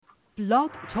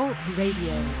Blog Talk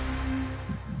Radio.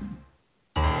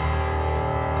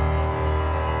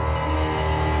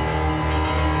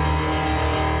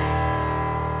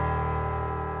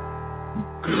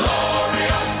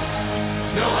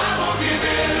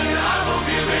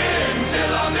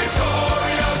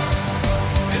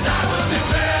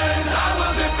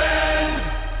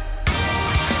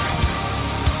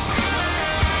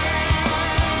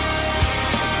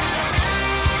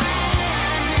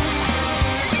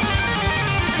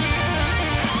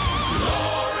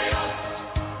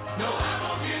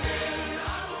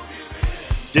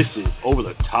 This is Over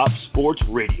the Top Sports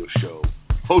Radio Show,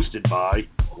 hosted by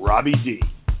Robbie D,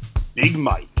 Big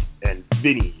Mike, and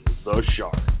Vinny the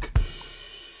Shark.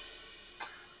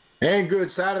 And good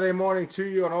Saturday morning to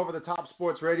you on Over the Top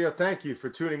Sports Radio. Thank you for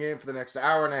tuning in for the next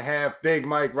hour and a half. Big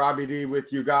Mike, Robbie D with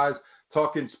you guys,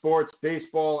 talking sports,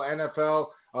 baseball, NFL.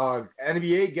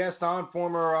 NBA guest on,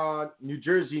 former New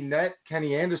Jersey Net,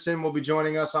 Kenny Anderson, will be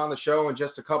joining us on the show in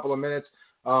just a couple of minutes.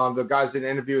 The guys did an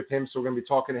interview with him, so we're going to be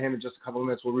talking to him in just a couple of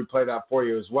minutes. We'll replay that for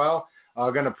you as well.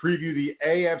 Going to preview the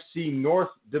AFC North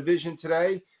Division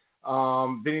today.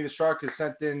 Vinny the Shark has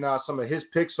sent in some of his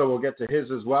picks, so we'll get to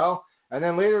his as well. And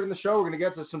then later in the show, we're going to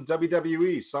get to some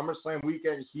WWE SummerSlam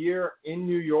weekend here in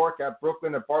New York at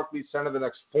Brooklyn at Barclays Center the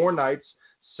next 4 nights,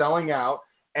 selling out.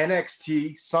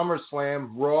 NXT, SummerSlam,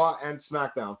 Raw, and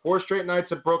SmackDown. 4 straight nights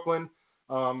at Brooklyn.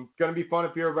 Going to be fun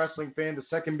if you're a wrestling fan, the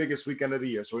second biggest weekend of the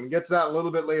year. So we're going to get to that a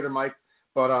little bit later, Mike.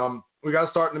 But we got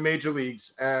to start in the major leagues.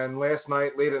 And last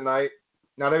night, late at night,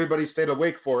 not everybody stayed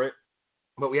awake for it,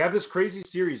 but we have this crazy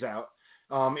series out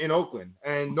in Oakland.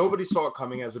 And nobody saw it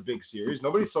coming as a big series.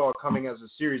 Nobody saw it coming as a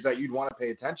series that you'd want to pay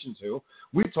attention to.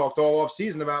 We talked all off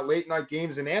season about late night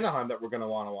games in Anaheim that we're going to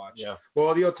want to watch. Yeah.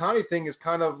 Well, the Ohtani thing has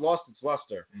kind of lost its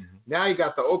luster. Mm-hmm. Now you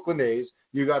got the Oakland A's.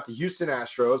 You got the Houston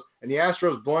Astros, and the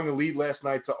Astros blowing a lead last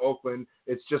night to Oakland.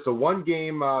 It's just a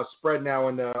 1-game spread now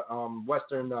in the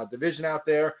Western Division out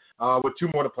there, with 2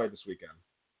 more to play this weekend.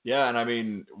 Yeah, and I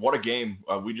mean, what a game.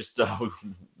 We just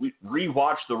we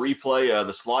rewatched the replay,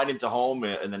 the slide into home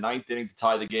in the 9th inning to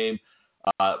tie the game.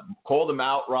 Called them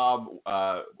out, Rob.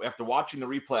 After watching the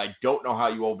replay, I don't know how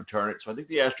you overturn it, so I think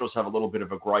the Astros have a little bit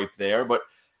of a gripe there, but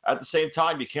at the same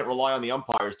time, you can't rely on the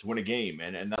umpires to win a game,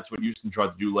 and that's what Houston tried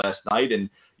to do last night. And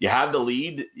you have the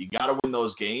lead, you got to win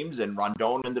those games. And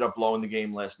Rondon ended up blowing the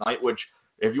game last night. Which,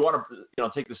 if you want to,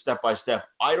 take this step by step,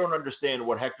 I don't understand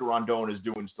what Hector Rondon is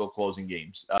doing still closing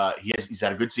games. He's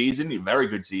had a good season, a very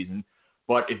good season.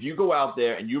 But if you go out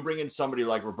there and you bring in somebody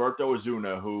like Roberto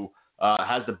Osuna, who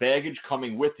has the baggage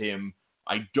coming with him,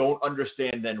 I don't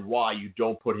understand then why you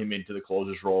don't put him into the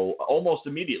closer's role almost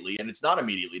immediately. And it's not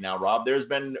immediately now, Rob. There's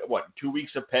been, 2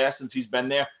 weeks have passed since he's been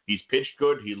there. He's pitched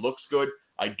good. He looks good.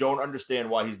 I don't understand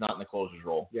why he's not in the closer's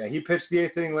role. Yeah, he pitched the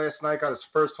 8th inning last night, got his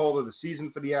first hold of the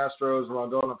season for the Astros.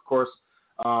 Rondon, of course,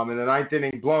 in the 9th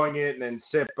inning, blowing it, and then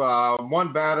Sip,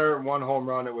 1 batter, 1 home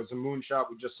run. It was a moonshot.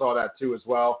 We just saw that, too, as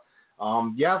well.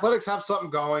 The Athletics have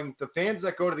something going. The fans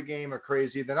that go to the game are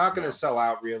crazy. They're not going to sell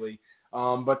out, really.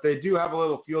 But they do have a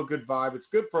little feel-good vibe. It's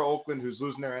good for Oakland, who's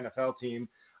losing their NFL team.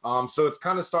 So it's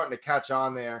kind of starting to catch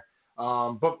on there.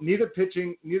 But neither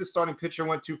starting pitcher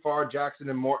went too far. Jackson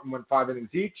and Morton went 5 innings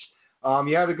each.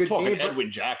 You had a good game.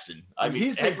 Edwin Jackson.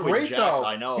 He's been great, though.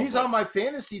 I know. He's on my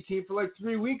fantasy team for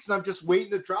 3 weeks, and I'm just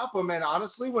waiting to drop him. And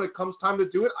honestly, when it comes time to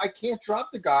do it, I can't drop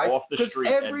the guy. Off the street,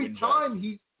 every Edwin time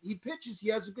Jackson. he pitches, he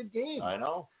has a good game. I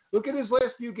know. Look at his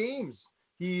last few games.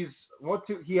 He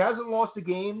hasn't lost a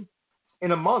game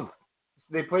in a month.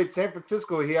 They played San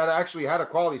Francisco. He had a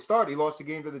quality start. He lost a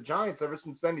game to the Giants. Ever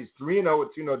since then, he's 3-0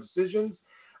 with 2 no decisions.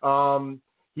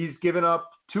 He's given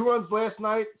up 2 runs last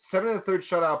night, 7 1/3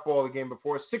 shutout ball the game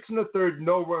before, 6 1/3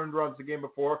 no earned runs the game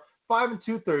before, 5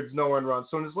 2/3 no earned runs.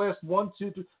 So in his last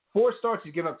 4 starts,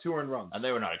 he's given up 2 earned runs. And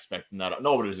they were not expecting that.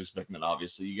 Nobody was expecting that,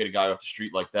 obviously. You get a guy off the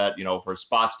street like that, for a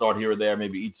spot start here or there,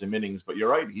 maybe eat some innings. But you're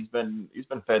right, he's been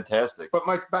fantastic. But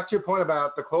Mike, back to your point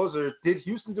about the closer, did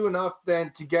Houston do enough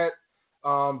then to get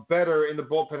better in the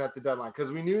bullpen at the deadline?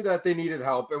 Because we knew that they needed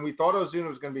help, and we thought Ozuna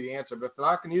was going to be the answer. But if they're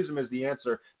not going to use him as the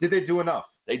answer, did they do enough?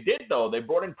 They did, though. They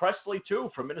brought in Presley, too,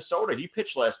 from Minnesota. He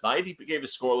pitched last night. He gave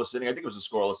a scoreless inning. I think it was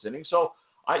a scoreless inning. So,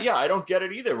 I don't get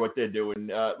it either, what they're doing.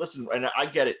 Listen, and I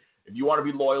get it. If you want to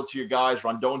be loyal to your guys,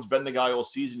 Rondon's been the guy all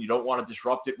season. You don't want to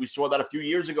disrupt it. We saw that a few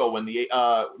years ago when the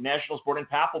Nationals brought in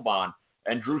Papelbon,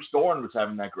 and Drew Storen was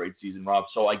having that great season, Rob.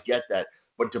 So I get that.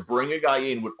 But to bring a guy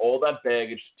in with all that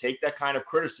baggage, to take that kind of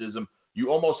criticism,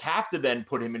 you almost have to then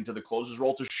put him into the closer's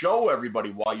role to show everybody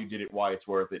why you did it, why it's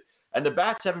worth it. And the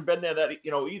bats haven't been there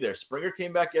either. Springer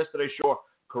came back yesterday, sure.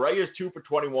 Correa's 2 for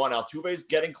 21. Altuve's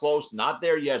getting close. Not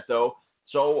there yet, though.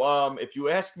 So if you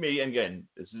ask me, and again,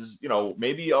 this is,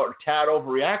 maybe a tad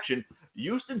overreaction,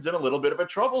 Houston's in a little bit of a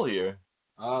trouble here.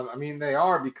 I mean, they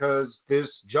are, because this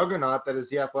juggernaut that is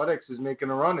the Athletics is making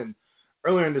a run. And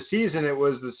earlier in the season, it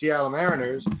was the Seattle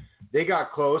Mariners. They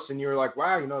got close, and you were like,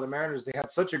 wow, the Mariners, they had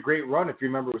such a great run. If you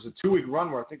remember, it was a 2-week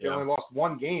run where I think they only lost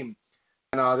one game.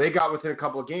 And they got within a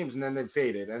couple of games, and then they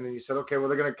faded. And then you said, okay, well,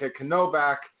 they're going to get Cano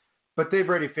back, but they've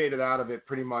already faded out of it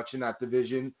pretty much in that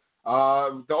division.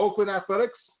 The Oakland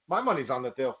Athletics, my money's on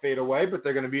that they'll fade away, but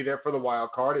they're going to be there for the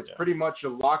wild card. It's pretty much a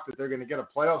lock that they're going to get a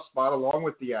playoff spot along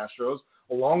with the Astros,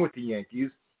 along with the Yankees.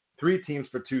 3 teams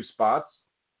for 2 spots.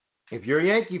 If you're a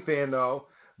Yankee fan, though,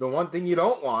 the one thing you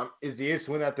don't want is the A's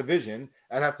to win that division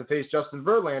and have to face Justin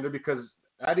Verlander, because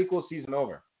that equals season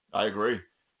over. I agree.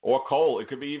 Or Cole. It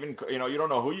could be even, you don't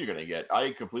know who you're going to get.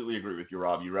 I completely agree with you,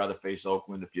 Rob. You'd rather face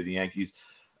Oakland if you're the Yankees.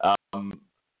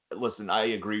 Listen,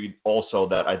 I agree also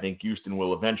that I think Houston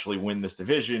will eventually win this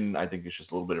division. I think it's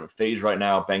just a little bit of a phase right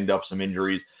now, banged up, some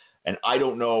injuries. And I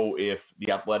don't know if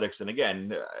the Athletics, and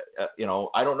again,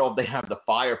 I don't know if they have the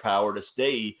firepower to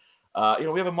stay.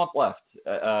 We have a month left,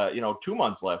 2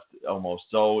 months left almost.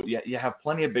 So you have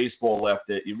plenty of baseball left.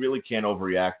 That you really can't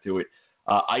overreact to it.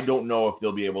 I don't know if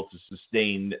they'll be able to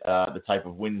sustain the type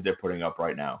of wins they're putting up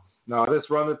right now. No, this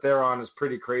run that they're on is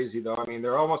pretty crazy, though. I mean,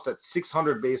 they're almost at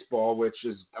 600 baseball, which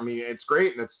is, it's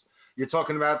great. And you're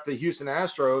talking about the Houston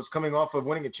Astros coming off of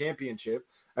winning a championship,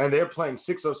 and they're playing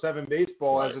 607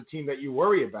 baseball as a team that you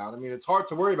worry about. I mean, it's hard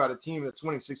to worry about a team that's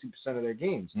winning 60% of their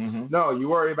games. Mm-hmm. No, you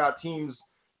worry about teams,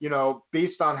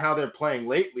 based on how they're playing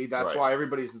lately. That's why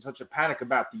everybody's in such a panic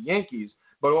about the Yankees.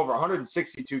 But over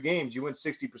 162 games, you win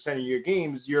 60% of your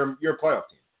games, you're a playoff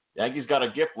team. Yankees got a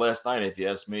gift last night, if you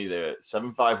ask me. The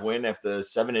 7-5 win after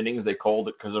 7 innings. They called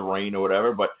it because of rain or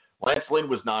whatever. But Lance Lynn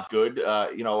was not good.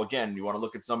 Again, you want to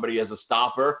look at somebody as a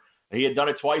stopper. He had done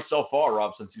it twice so far,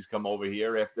 Rob, since he's come over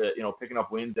here after, picking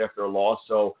up wins after a loss.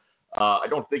 So I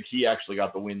don't think he actually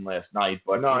got the win last night.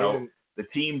 But, the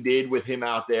team did with him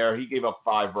out there. He gave up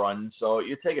 5 runs. So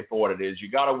you take it for what it is. You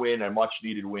got to win, a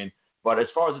much-needed win. But as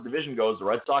far as the division goes, the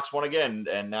Red Sox won again.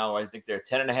 And now I think they're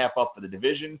 10.5 up for the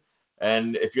division.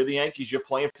 And if you're the Yankees, you're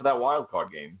playing for that wild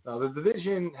card game. Now, the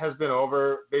division has been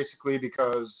over basically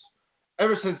because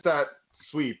ever since that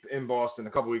sweep in Boston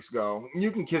a couple weeks ago, you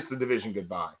can kiss the division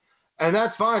goodbye. And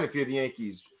that's fine if you're the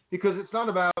Yankees, because it's not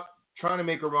about trying to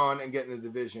make a run and get in the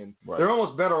division. Right. They're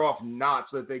almost better off not,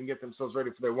 so that they can get themselves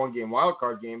ready for their one-game wild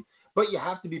card game. But you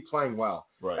have to be playing well.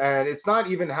 Right. And it's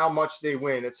not even how much they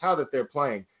win. It's how that they're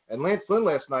playing. And Lance Lynn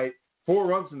last night, 4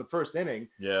 runs in the first inning.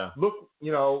 Yeah. Look,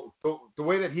 the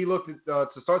way that he looked at,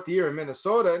 to start the year in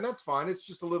Minnesota, and that's fine. It's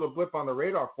just a little blip on the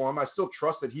radar for him. I still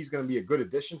trust that he's going to be a good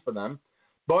addition for them.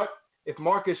 But if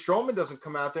Marcus Stroman doesn't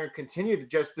come out there and continue to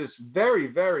just this very,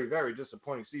 very, very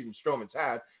disappointing season Stroman's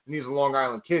had, and he's a Long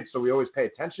Island kid, so we always pay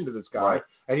attention to this guy, right.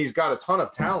 And he's got a ton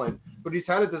of talent, but he's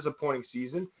had a disappointing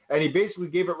season, and he basically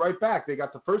gave it right back. They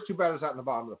got the first 2 batters out in the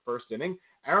bottom of the first inning.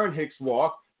 Aaron Hicks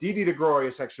walked. Didi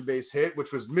DeGregorius extra base hit, which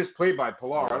was misplayed by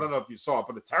Pilar. I don't know if you saw it,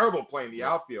 but a terrible play in the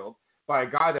outfield by a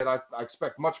guy that I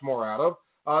expect much more out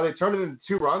of. They turned it into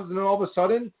 2 runs, and then all of a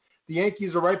sudden, the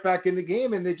Yankees are right back in the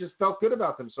game, and they just felt good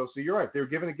about themselves. So you're right. They were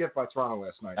given a gift by Toronto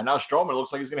last night. And now Stroman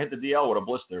looks like he's going to hit the DL with a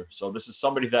blister. So this is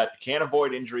somebody that can't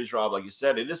avoid injuries, Rob. Like you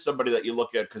said, it is somebody that you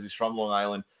look at because he's from Long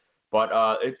Island. But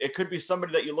it could be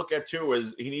somebody that you look at, too,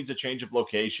 as he needs a change of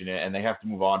location, and they have to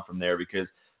move on from there because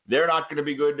they're not going to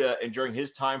be good during his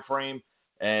time frame,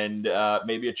 and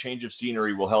maybe a change of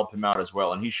scenery will help him out as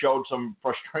well. And he showed some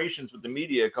frustrations with the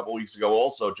media a couple weeks ago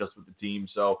also just with the team.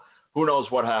 So who knows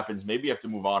what happens. Maybe you have to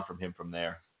move on from him from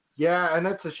there. Yeah, and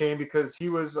that's a shame because he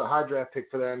was a high draft pick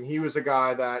for them. He was a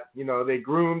guy that, they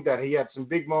groomed, that he had some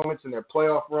big moments in their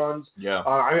playoff runs. Yeah.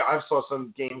 I saw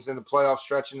some games in the playoff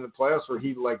stretch in the playoffs where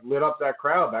he, lit up that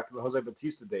crowd back in the Jose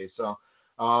Bautista days. So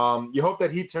you hope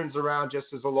that he turns around just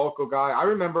as a local guy. I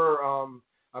remember,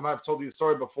 I might have told you the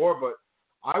story before, but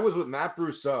I was with Matt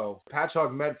Brousseau,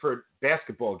 Patchogue Medford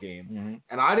basketball game,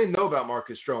 and I didn't know about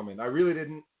Marcus Stroman. I really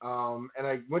didn't. And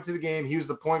I went to the game. He was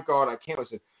the point guard. I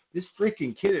said, this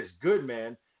freaking kid is good,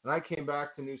 man. And I came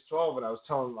back to News 12, and I was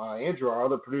telling Andrew, our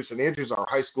other producer, and Andrew's our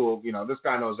high school, this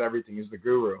guy knows everything. He's the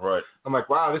guru. Right. I'm like,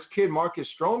 wow, this kid, Marcus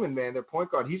Stroman, man, their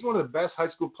point guard, he's one of the best high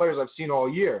school players I've seen all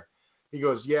year. He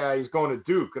goes, yeah, he's going to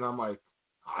Duke. And I'm like,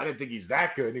 I didn't think he's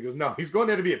that good. And he goes, no, he's going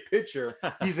there to be a pitcher.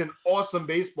 He's an awesome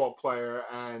baseball player,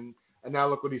 and now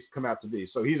look what he's come out to be.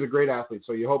 So he's a great athlete.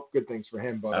 So you hope good things for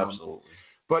him. But, absolutely.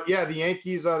 But yeah, the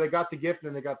Yankees, they got the gift,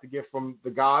 and they got the gift from the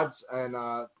gods, and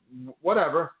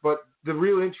whatever. But the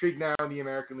real intrigue now in the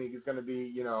American League is going to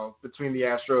be, between the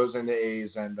Astros and the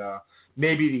A's. And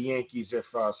maybe the Yankees if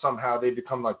somehow they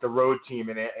become like the road team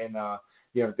and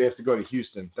they have to go to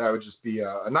Houston. That would just be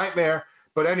a nightmare.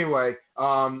 But anyway,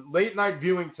 late night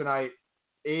viewing tonight.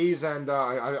 A's and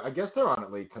I guess they're on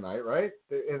it late tonight, right?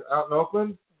 Out in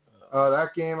Oakland. That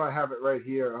game, I have it right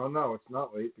here. Oh, no, it's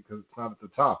not late because it's not at the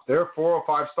top. They're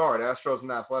 4:05 start, Astros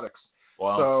and Athletics.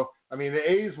 Wow. So, I mean, the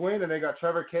A's win, and they got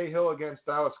Trevor Cahill against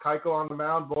Dallas Keuchel on the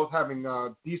mound, both having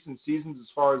decent seasons as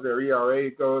far as their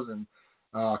ERA goes. And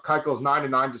Keuchel's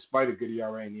 9-9 despite a good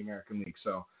ERA in the American League.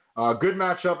 So, good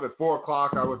matchup at 4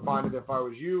 o'clock. I would find it if I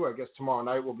was you. I guess tomorrow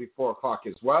night will be 4 o'clock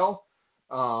as well.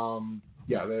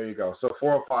 Yeah, there you go. So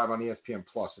 4:05 on ESPN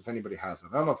Plus, if anybody has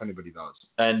it. I don't know if anybody does.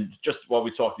 And just while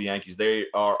we talk the Yankees, they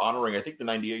are honoring, I think, the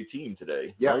 98 team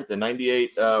today. Yeah. Right? The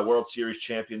 98 World Series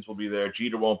champions will be there.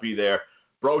 Jeter won't be there.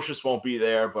 Brocious won't be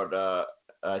there, but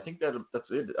I think that's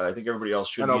it. I think everybody else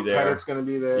should be there. Pettit's going to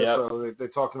be there, Yep. so they're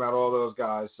talking about all those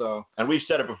guys. So. And we've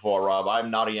said it before, Rob.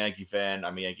 I'm not a Yankee fan.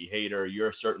 I'm a Yankee hater.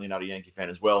 You're certainly not a Yankee fan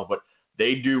as well, but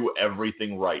they do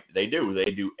everything right. They do.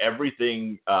 They do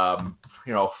everything,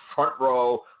 front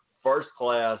row, first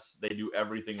class. They do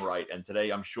everything right. And today,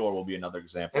 I'm sure, will be another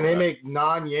example. And they make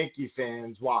non-Yankee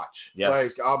fans watch. Yes.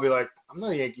 Like, I'll be like, I'm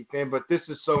not a Yankee fan, but this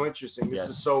is so interesting. This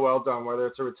is so well done, whether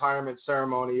it's a retirement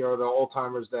ceremony or the Old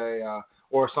Timers Day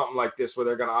or something like this where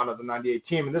they're going to honor the 98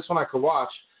 team. And this one I could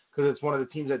watch because it's one of the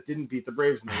teams that didn't beat the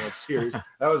Braves in the World Series.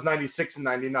 That was 96 and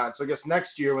 99. So I guess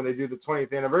next year when they do the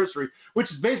 20th anniversary, which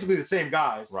is basically the same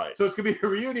guys. Right. So it's going to be a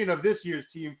reunion of this year's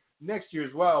team next year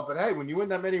as well. But, hey, when you win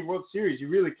that many World Series, you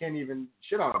really can't even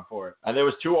shit on them for it. And there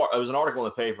was an article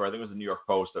in the paper, I think it was the New York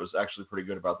Post, that was actually pretty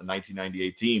good about the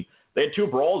 1998 team. They had 2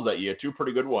 brawls that year, 2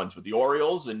 pretty good ones with the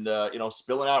Orioles and,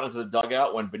 spilling out into the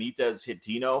dugout when Benitez hit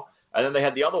Tino. And then they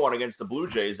had the other one against the Blue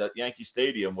Jays at Yankee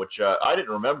Stadium, which I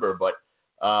didn't remember, but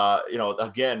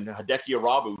again, Hideki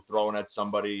Arabu throwing at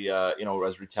somebody,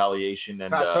 as retaliation.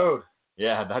 And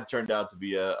yeah, that turned out to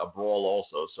be a brawl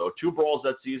also. So 2 brawls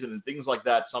that season and things like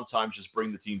that sometimes just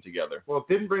bring the team together. Well,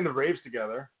 it didn't bring the Braves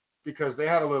together because they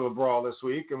had a little brawl this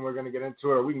week, and we're going to get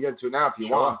into it, or we can get into it now if you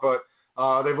want. But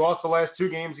they've lost the last 2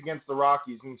 games against the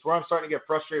Rockies, and it's where I'm starting to get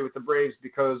frustrated with the Braves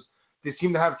because they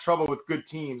seem to have trouble with good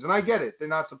teams. And I get it. They're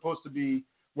not supposed to be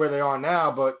where they are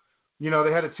now, but they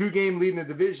had a 2-game lead in the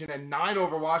division and 9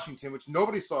 over Washington, which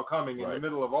nobody saw coming in the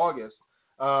middle of August.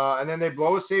 And then they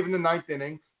blow a save in the 9th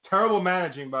inning. Terrible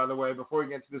managing, by the way, before we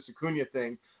get to this Acuna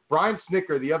thing. Brian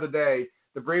Snitker, the other day,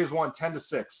 the Braves won 10-6.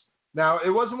 Now,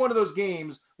 it wasn't one of those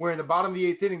games where in the bottom of the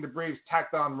 8th inning, the Braves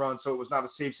tacked on runs, so it was not a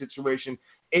safe situation.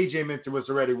 A.J. Minter was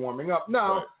already warming up.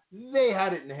 No, they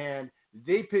had it in hand.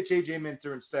 They pitch A.J.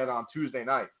 Minter instead on Tuesday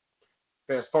night.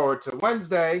 Fast forward to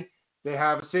Wednesday. They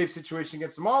have a safe situation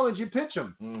against the Marlins. You pitch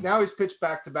him. Now he's pitched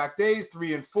back-to-back days,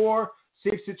 3 and 4.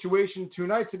 Safe situation 2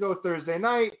 nights ago, Thursday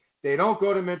night. They don't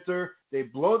go to Minter. They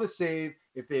blow the save.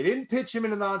 If they didn't pitch him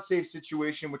in a non-safe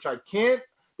situation, which I can't,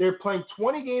 they're playing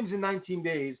 20 games in 19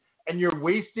 days, and you're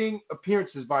wasting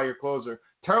appearances by your closer.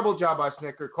 Terrible job by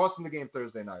Snitker. Cost him the game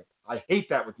Thursday night. I hate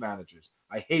that with managers.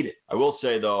 I hate it. I will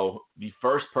say, though, the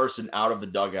first person out of the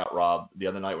dugout, Rob, the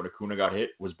other night when Acuna got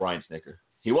hit was Brian Snitker.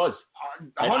 He was.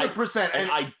 100%.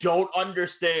 And I don't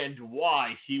understand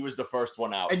why he was the first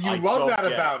one out. And you love that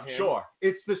about him. Sure.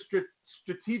 It's the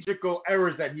strategical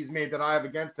errors that he's made that I have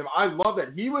against him. I love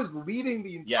that. He was leading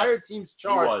the entire team's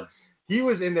charge. He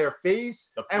was in their face.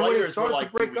 The and when it players were started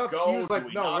like, to break do we up, go? he was like, Do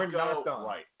we no, not we're go? not done.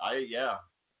 Right.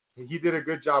 He did a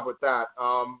good job with that.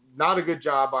 Not a good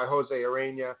job by Jose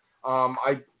Urena.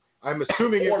 I'm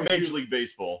assuming or Major League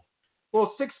Baseball.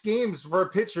 Well, 6 games for a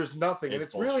pitcher is nothing, and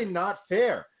it's really not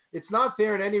fair. It's not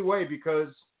fair in any way because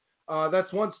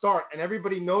that's 1 start, and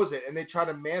everybody knows it, and they try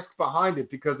to mask behind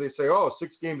it because they say,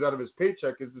 6 games out of his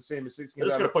paycheck is the same as 6 games They're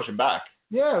just going to push him back.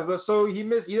 Yeah, so he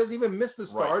doesn't even miss the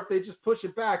start. Right. They just push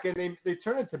it back, and they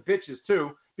turn into bitches,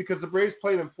 too, because the Braves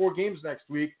play them 4 games next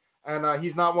week, and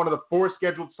he's not one of the 4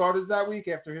 scheduled starters that week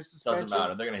after his suspension. Doesn't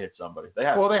matter. They're going to hit somebody. They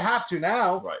have to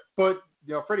now. Right. But,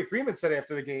 Freddie Freeman said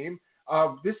after the game,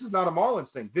 this is not a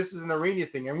Marlins thing. This is an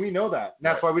Urena thing, and we know that. And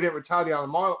that's why we didn't retaliate on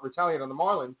the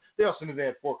Marlins. They also knew they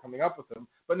had 4 coming up with them.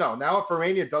 But no, now if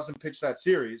Urena doesn't pitch that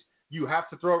series, you have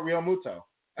to throw at Real Muto.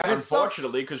 And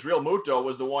unfortunately, because Real Muto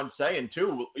was the one saying,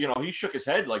 too, he shook his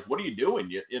head like, what are you doing?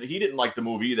 He didn't like the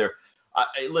move either.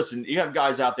 Listen, you have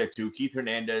guys out there, too. Keith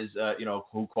Hernandez,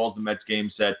 who calls the Mets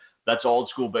game, said, that's old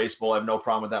school baseball. I have no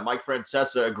problem with that. Mike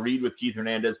Francesa agreed with Keith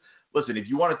Hernandez. Listen, if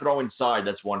you want to throw inside,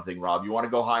 that's one thing, Rob. You want to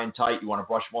go high and tight. You want to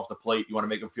brush him off the plate. You want to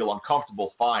make him feel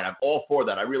uncomfortable. Fine. I'm all for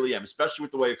that. I really am, especially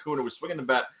with the way Acuna was swinging the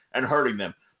bat and hurting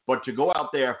them. But to go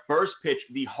out there, first pitch,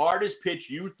 the hardest pitch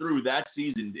you threw that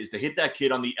season is to hit that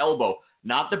kid on the elbow,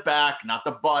 not the back, not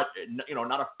the butt,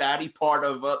 not a fatty part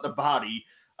of the body.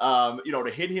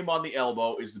 To hit him on the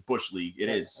elbow is the Bush League. It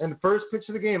is. And the first pitch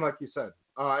of the game, like you said,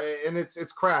 and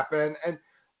it's crap. And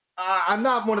I'm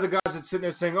not one of the guys that's sitting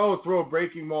there saying, "Oh, throw a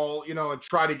breaking ball, and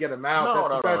try to get him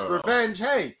out. That's revenge."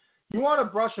 Hey, you want to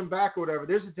brush him back or whatever.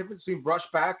 There's a difference between brush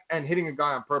back and hitting a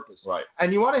guy on purpose. Right.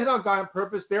 And you want to hit on a guy on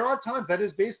purpose. There are times that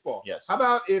is baseball. Yes. How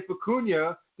about if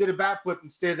Acuna did a bat flip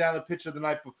and stared down the pitch of the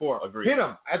night before? Agreed. Hit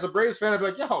him. As a Braves fan, I'd be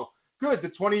like, "Yo, good. The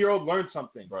 20-year-old learned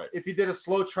something." Right. If he did a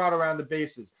slow trot around the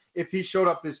bases, if he showed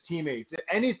up his teammates,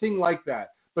 anything like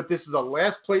that. But this is a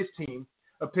last place team.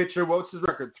 A pitcher, what's his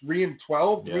record?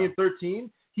 3-12, 3-13.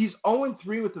 He's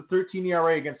 0-3 with the 13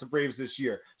 ERA against the Braves this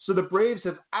year. So the Braves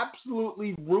have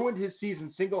absolutely ruined his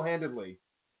season single-handedly.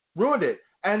 Ruined it.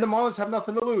 And the Marlins have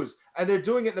nothing to lose. And they're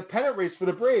doing it in the pennant race for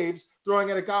the Braves, throwing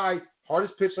at a guy,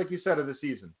 hardest pitch, like you said, of the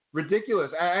season.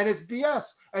 Ridiculous. And it's BS.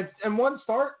 And one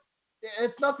start,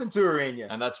 it's nothing to Urania.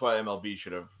 And that's why MLB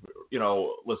should have,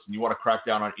 listen, you want to crack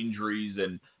down on injuries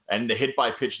and the hit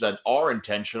by pitch that are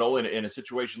intentional in a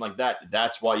situation like that.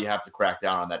 That's why you have to crack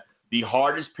down on that. The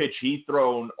hardest pitch he's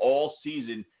thrown all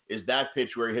season is that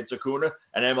pitch where he hits Acuna,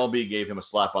 and MLB gave him a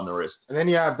slap on the wrist. And then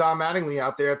you have Don Mattingly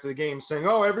out there after the game saying,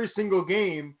 "Oh, every single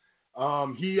game,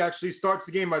 he actually starts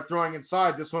the game by throwing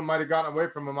inside. This one might have gotten away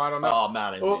from him. I don't know." Oh,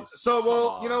 Mattingly.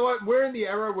 Well, you know what? We're in the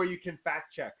era where you can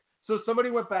fact check. So somebody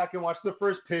went back and watched the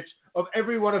first pitch of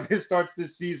every one of his starts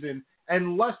this season,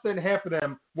 and less than half of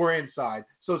them were inside.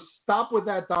 So stop with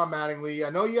that, Don Mattingly. I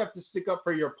know you have to stick up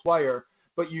for your player,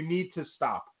 but you need to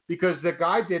stop. Because the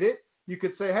guy did it. You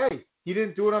could say, "Hey, he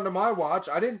didn't do it under my watch.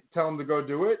 I didn't tell him to go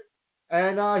do it."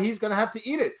 And he's going to have to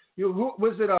eat it. Who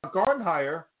was it?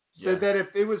 Gardenhire said that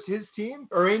if it was his team,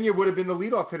 Urania would have been the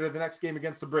leadoff hitter the next game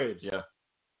against the Braves. Yeah.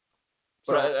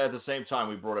 But at the same time,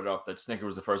 we brought it up that Snitker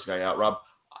was the first guy out. Rob,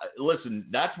 listen,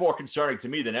 that's more concerning to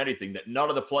me than anything, that none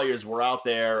of the players were out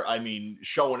there,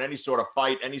 showing any sort of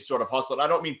fight, any sort of hustle. And I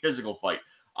don't mean physical fight.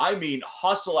 I mean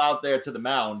hustle out there to the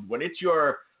mound. When it's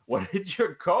your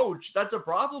coach, that's a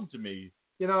problem to me.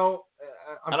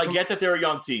 I get that they're a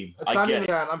young team. I get it.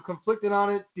 I'm conflicted on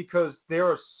it because there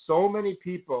are so many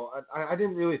people. I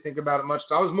didn't really think about it much.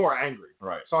 So I was more angry.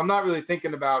 Right. So I'm not really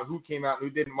thinking about who came out and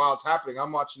who didn't while it's happening.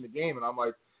 I'm watching the game and I'm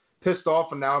like pissed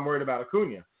off, and now I'm worried about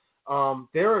Acuna.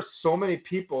 There are so many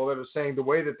people that are saying the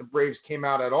way that the Braves came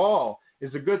out at all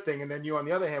is a good thing, and then you, on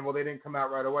the other hand, well, they didn't come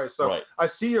out right away. So right. I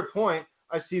see your point.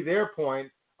 I see their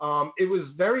point. It was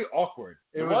very awkward.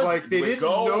 It was like they didn't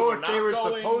know what they were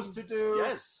supposed to do.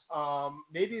 Yes.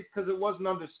 Maybe it's because it wasn't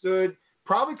understood.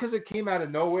 Probably because it came out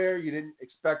of nowhere. You didn't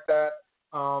expect that.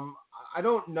 I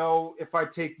don't know if I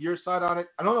take your side on it.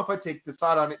 I don't know if I take the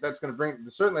side on it that's going to bring.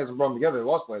 It certainly hasn't brought them together. They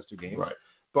lost the last two games. Right.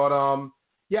 But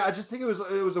yeah, I just think it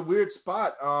was a weird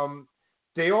spot.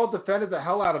 They all defended the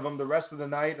hell out of him the rest of the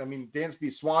night. I mean,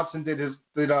 Dansby Swanson did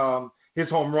his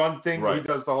home run thing. Right. He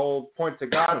does the whole point to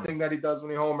God thing that he does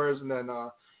when he homers, and then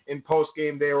in post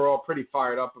game they were all pretty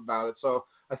fired up about it. So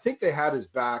I think they had his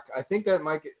back. I think that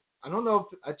Mike. I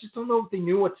just don't know if they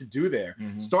knew what to do there.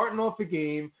 Mm-hmm. Starting off the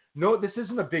game. No, this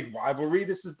isn't a big rivalry.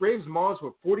 This is Braves Marlins.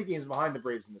 We're 40 games behind the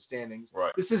Braves in the standings.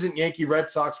 Right. This isn't Yankee Red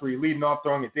Sox where you're leading off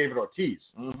throwing at David Ortiz.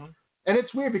 Mm-hmm. And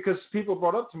it's weird because people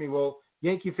brought up to me, well,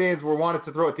 Yankee fans were wanted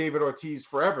to throw at David Ortiz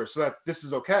forever, so that this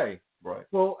is okay. Right.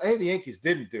 Well, A, the Yankees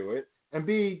didn't do it, and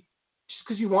B, just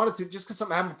because you wanted to, just because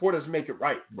something happened before doesn't make it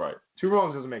right. Right. Two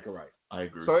wrongs doesn't make it right. I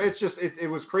agree. So it's just, it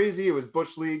was crazy. It was Bush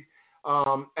League.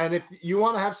 And if you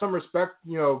want to have some respect,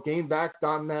 gain back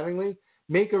Don Mattingly,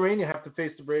 make Urania have to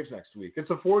face the Braves next week.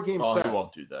 It's a 4-game set. He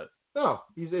won't do that. No,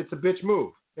 it's a bitch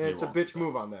move. And it's a bitch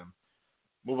move on them.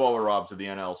 Move over, Rob, to the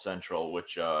NL Central,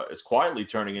 which is quietly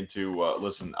turning into,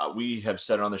 we have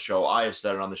said it on the show, I have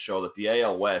said it on the show, that the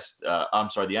NL West,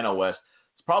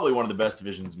 it's probably one of the best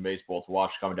divisions in baseball to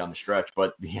watch coming down the stretch,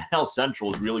 but the NL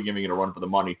Central is really giving it a run for the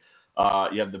money.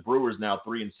 You have the Brewers now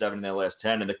 3-7 in their last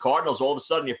 10, and the Cardinals, all of a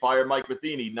sudden, you fire Mike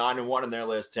Matheny, 9-1 in their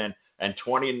last 10, and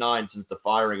 20-9 since the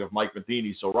firing of Mike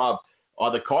Matheny. So, Rob,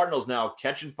 are the Cardinals now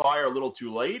catching fire a little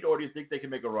too late, or do you think they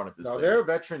can make a run at this? No, they're a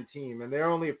veteran team, and they're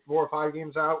only 4 or 5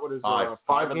 games out. What is it?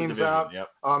 5 games out? Yep.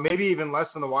 Maybe even less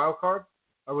than the wild card.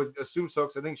 I would assume so,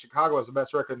 because I think Chicago has the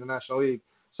best record in the National League.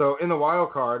 So in the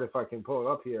wild card, if I can pull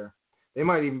it up here, they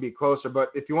might even be closer.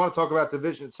 But if you want to talk about the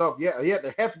division itself, yeah,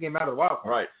 they're half a game out of the wild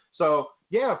card. Right. So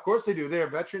yeah, of course they do. They're a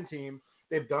veteran team.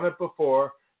 They've done it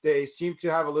before. They seem to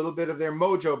have a little bit of their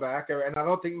mojo back, and I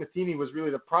don't think Matheny was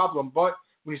really the problem, but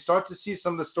when you start to see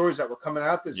some of the stories that were coming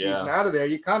out this Yeah. season out of there,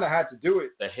 you kind of had to do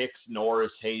it. The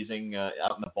Hicks-Norris hazing out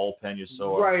in the bullpen, you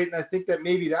saw. Right, and I think that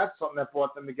maybe that's something that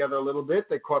brought them together a little bit.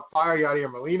 They caught fire.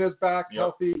 Yadier Molina's back, Yep.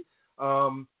 healthy.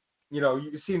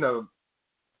 You've seen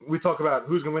we talk about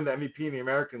who's going to win the MVP in the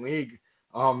American League.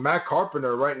 Matt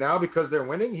Carpenter right now, because they're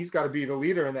winning, he's got to be the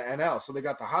leader in the NL. So they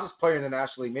got the hottest player in the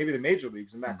National League, maybe the major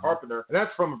leagues, and Matt Carpenter. And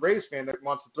that's from a Braves fan that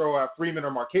wants to throw out Freeman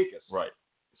or Markakis. Right.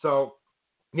 So,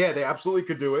 yeah, they absolutely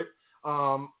could do it.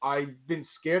 I've been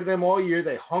scared of them all year.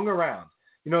 They hung around.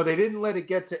 They didn't let it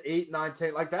get to 8, 9,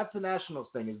 10. Like, that's the Nationals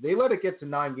thing, is they let it get to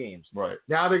 9 games. Right.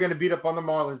 Now they're going to beat up on the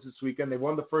Marlins this weekend. They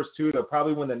won the first 2. They'll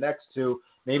probably win the next 2.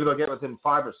 Maybe they'll get within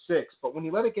 5 or 6. But when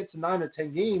you let it get to 9 or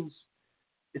 10 games,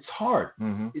 it's hard.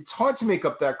 Mm-hmm. It's hard to make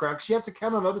up that ground because you have to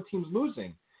count on other teams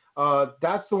losing.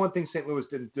 That's the one thing St. Louis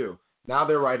didn't do. Now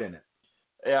they're right in it.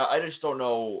 Yeah, I just don't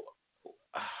know.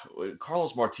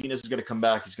 Carlos Martinez is going to come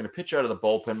back. He's going to pitch out of the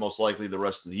bullpen most likely the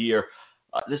rest of the year.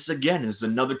 This is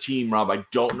another team, Rob. I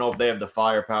don't know if they have the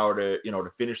firepower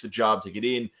to finish the job, to get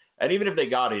in, and even if they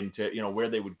got into where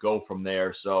they would go from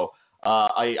there. So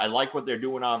I like what they're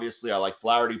doing. Obviously, I like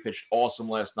Flaherty, pitched awesome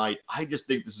last night. I just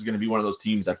think this is going to be one of those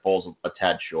teams that falls a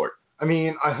tad short. I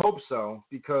mean, I hope so,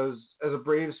 because as a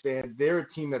Braves fan, they're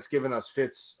a team that's given us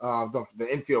fits. The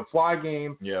infield fly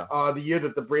game. Yeah. The year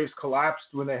that the Braves collapsed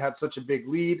when they had such a big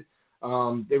lead,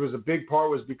 there was a big part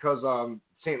was because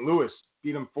St. Louis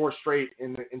beat them 4 straight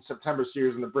in September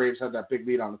series, and the Braves had that big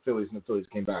lead on the Phillies, and the Phillies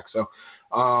came back. So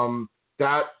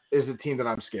that is a team that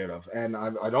I'm scared of, and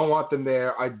I don't want them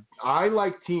there. I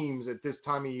like teams at this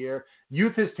time of year.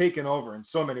 Youth has taken over in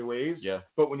so many ways, Yeah.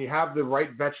 but when you have the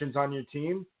right veterans on your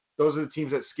team, those are the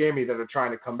teams that scare me that are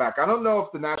trying to come back. I don't know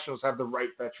if the Nationals have the right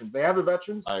veterans. They have the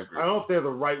veterans. I agree. I don't know if they're the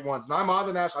right ones. And I'm on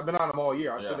the Nationals. I've been on them all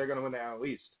year. I said they're going to win the NL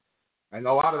East. And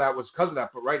a lot of that was because of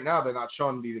that. But right now, they're not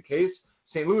showing to be the case.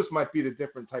 St. Louis might be the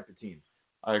different type of team.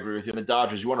 I agree with you. The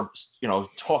Dodgers, you want to,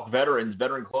 talk veterans,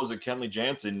 veteran closer Kenley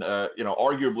Jansen,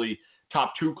 arguably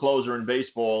top 2 closer in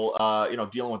baseball,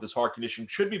 dealing with this heart condition.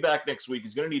 Should be back next week.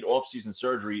 He's going to need off-season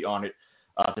surgery on it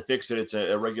to fix it. It's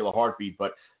a regular heartbeat.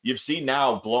 But you've seen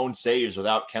now blown saves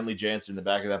without Kenley Jansen in the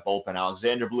back of that bullpen.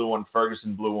 Alexander blew one,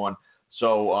 Ferguson blew one.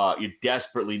 So you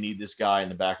desperately need this guy in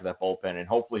the back of that bullpen, and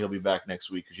hopefully he'll be back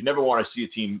next week, because you never want to see a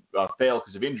team fail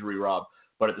because of injury, Rob.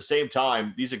 But at the same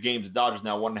time, these are games the Dodgers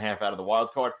now 1.5 out of the wild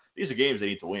card. These are games they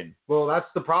need to win. Well, that's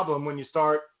the problem when you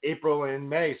start April and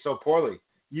May so poorly.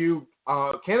 You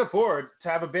can't afford to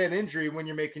have a bad injury when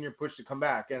you're making your push to come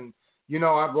back. And,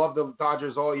 I've loved the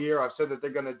Dodgers all year. I've said that they're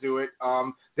going to do it.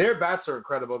 Their bats are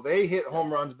incredible. They hit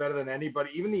home runs better than anybody,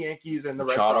 even the Yankees and the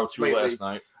Red Sox lately. Last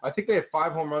night. I think they had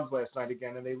 5 home runs last night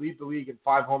again, and they lead the league in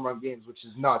 5 home run games, which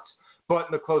is nuts. But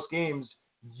in the close games,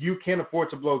 you can't afford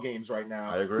to blow games right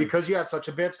now. I agree. Because you had such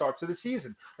a bad start to the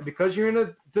season. And because you're in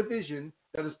a division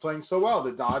that is playing so well.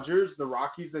 The Dodgers, the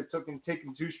Rockies, they've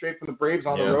taken 2 straight from the Braves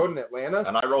on the road in Atlanta.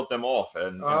 And I wrote them off.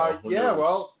 And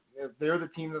well, they're the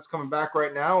team that's coming back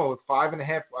right now with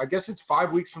 5.5. I guess it's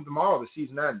 5 weeks from tomorrow the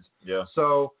season ends. Yeah.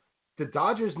 So the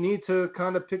Dodgers need to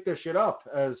kind of pick their shit up,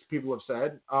 as people have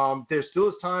said. There still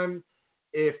is time.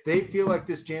 If they feel like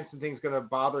this Jansen thing is going to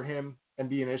bother him and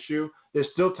be an issue, there's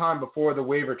still time before the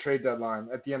waiver trade deadline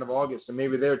at the end of August, and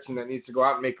maybe they're a team that needs to go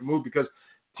out and make a move, because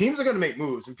teams are going to make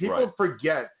moves, and people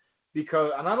forget,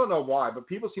 because, and I don't know why, but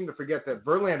people seem to forget that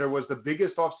Verlander was the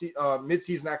biggest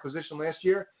midseason acquisition last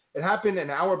year. It happened an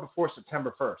hour before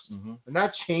September 1st, and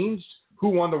that changed who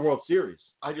won the World Series.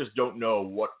 I just don't know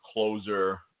what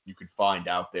closer you could find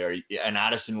out there. And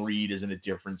Addison Reed isn't a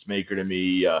difference maker to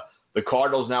me. The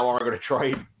Cardinals now aren't going to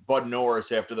trade Bud Norris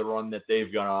after the run that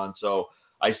they've gone on. So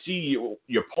I see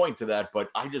your point to that, but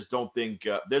I just don't think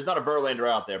there's not a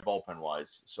Verlander out there bullpen-wise.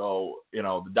 So,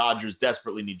 the Dodgers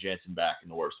desperately need Jansen back in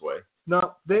the worst way.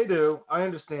 No, they do. I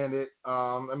understand it.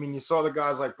 You saw the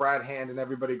guys like Brad Hand and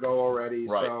everybody go already.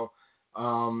 Right.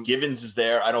 So, Givens is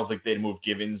there. I don't think they'd move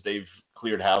Givens. They've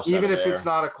cleared house. Even if it's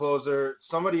not a closer,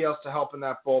 somebody else to help in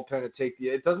that bullpen to take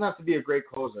it doesn't have to be a great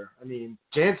closer.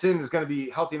 Jansen is going to be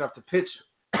healthy enough to pitch.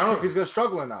 I don't know if he's going to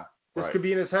struggle or not. This could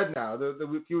be in his head now.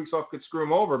 The few weeks off could screw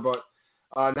him over, but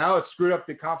now it's screwed up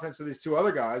the confidence of these 2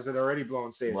 other guys that are already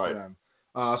blowing saves for them.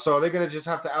 So they're going to just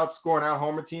have to outscore an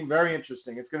out-homer team. Very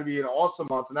interesting. It's going to be an awesome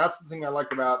month, and that's the thing I like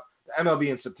about the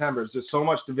MLB in September is there's so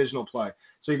much divisional play.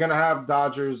 So you're going to have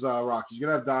Dodgers, Rockies. You're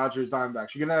going to have Dodgers, Diamondbacks.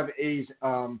 You're going to have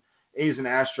A's and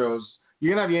Astros.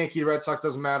 You're going to have Yankees, Red Sox.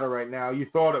 Doesn't matter right now. You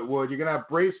thought it would. You're going to have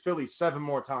Braves, Phillies 7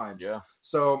 more times. Yeah.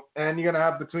 So, and you're going to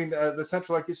have between the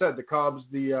Central, like you said, the Cubs,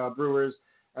 the Brewers,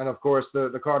 and, of course,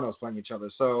 the Cardinals playing each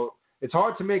other. So it's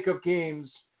hard to make up games,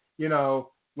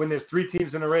 when there's 3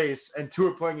 teams in a race and 2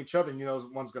 are playing each other and you know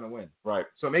one's going to win. Right.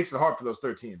 So it makes it hard for those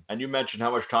third teams. And you mentioned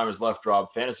how much time is left, Rob.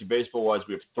 Fantasy baseball-wise,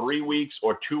 we have 3 weeks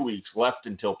or 2 weeks left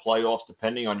until playoffs,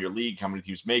 depending on your league, how many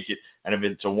teams make it, and if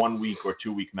it's a 1 week or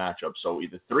 2 week matchup. So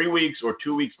either 3 weeks or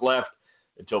 2 weeks left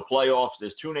until playoffs.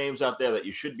 There's 2 names out there that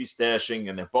you should be stashing,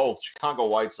 and they're both Chicago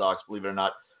White Sox, believe it or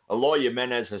not. Eloy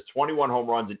Jimenez has 21 home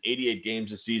runs in 88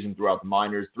 games this season throughout the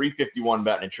minors, 351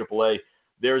 batting in AAA.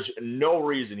 There's no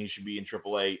reason he should be in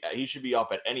AAA. He should be up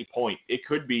at any point. It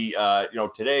could be,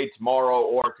 today, tomorrow,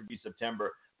 or it could be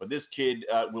September. But this kid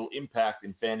will impact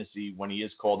in fantasy when he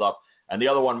is called up. And the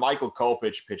other one, Michael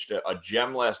Kopech, pitched a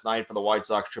gem last night for the White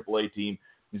Sox AAA team.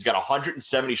 He's got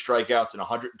 170 strikeouts in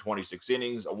 126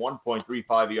 innings, a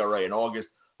 1.35 ERA in August.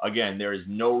 Again, there is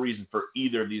no reason for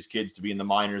either of these kids to be in the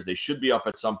minors. They should be up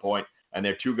at some point. And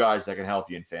they're 2 guys that can help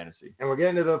you in fantasy. And we're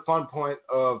getting to the fun point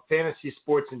of fantasy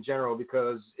sports in general,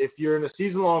 because if you're in a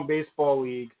season-long baseball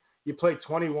league, you play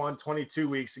 21, 22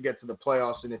 weeks to get to the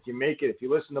playoffs. And if you make it, if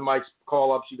you listen to Mike's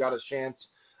call-ups, you got a chance.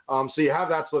 So you have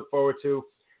that to look forward to.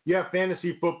 You have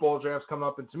fantasy football drafts coming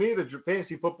up. And to me, the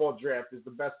fantasy football draft is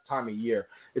the best time of year.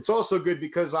 It's also good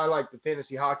because I like the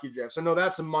fantasy hockey drafts. I know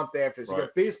that's a month after. So you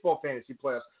got baseball fantasy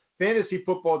playoffs. Fantasy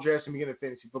football drafts and beginning of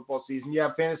fantasy football season. You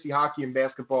have fantasy hockey and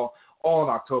basketball all in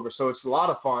October. So it's a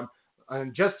lot of fun. And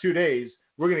in just 2 days,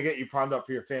 we're going to get you primed up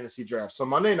for your fantasy draft. So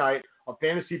Monday night, a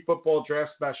fantasy football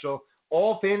draft special.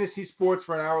 All fantasy sports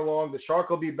for an hour long. The Shark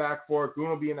will be back for it. Goon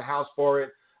will be in the house for it.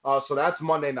 So that's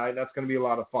Monday night. That's going to be a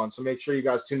lot of fun. So make sure you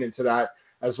guys tune into that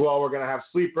as well. We're going to have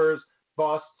sleepers,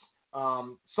 busts,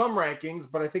 some rankings,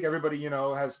 but I think everybody,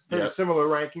 has pretty similar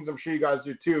rankings. I'm sure you guys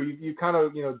do too. You kind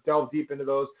of, delve deep into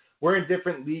those. We're in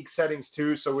different league settings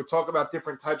too, so we talk about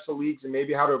different types of leagues and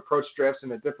maybe how to approach drafts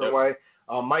in a different way.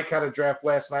 Mike had a draft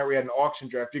last night. We had an auction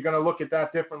draft. You're going to look at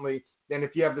that differently than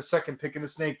if you have the second pick in the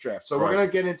snake draft. So we're going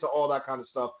to get into all that kind of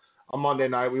stuff on Monday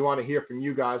night. We want to hear from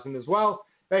you guys. And as well,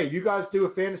 hey, you guys do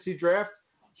a fantasy draft,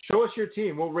 show us your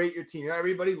team. We'll rate your team.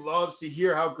 Everybody loves to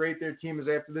hear how great their team is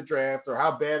after the draft or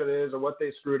how bad it is or what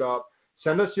they screwed up.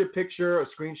 Send us your picture, a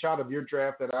screenshot of your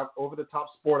draft at Over the Top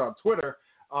Sport on Twitter.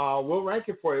 We'll rank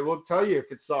it for you. We'll tell you if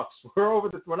it sucks.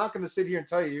 We're not going to sit here and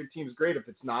tell you your team's great if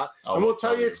it's not. And we'll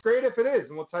tell you it's great if it is.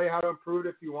 And we'll tell you how to improve it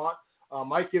if you want.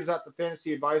 Mike gives out the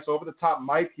fantasy advice. Over the Top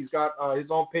Mike, he's got his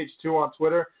own page too on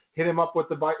Twitter. Hit him up with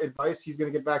the advice. He's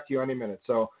going to get back to you any minute.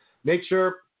 So make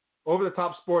sure Over the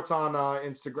Top Sports on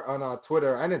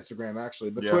Twitter and Instagram actually.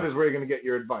 But Twitter's where you're going to get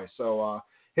your advice. So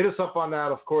hit us up on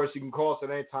that. Of course, you can call us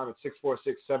at any time at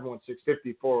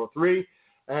 646-716-5403.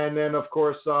 And then, of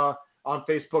course, on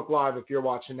Facebook Live, if you're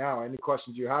watching now. Any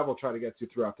questions you have, we'll try to get to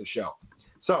throughout the show.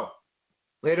 So,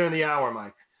 later in the hour,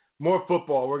 Mike, more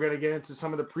football. We're going to get into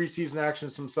some of the preseason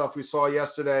action, some stuff we saw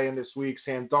yesterday and this week.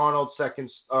 Sam Darnold,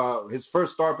 his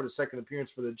first start, but his second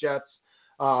appearance for the Jets.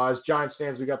 As Giants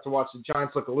fans, we got to watch the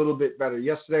Giants look a little bit better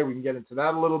yesterday. We can get into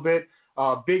that a little bit.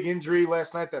 Big injury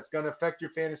last night that's going to affect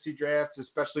your fantasy drafts,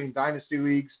 especially in dynasty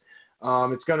leagues.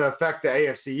 It's going to affect the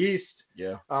AFC East.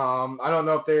 Yeah. I don't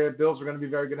know if the Bills are going to be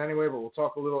very good anyway, but we'll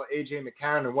talk a little A.J.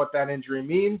 McCarron and what that injury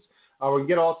means. We can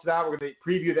get all to that. We're going to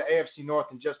preview the AFC North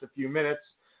in just a few minutes.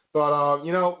 But,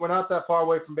 we're not that far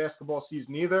away from basketball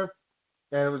season either.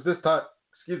 And it was this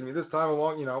time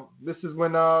along, this is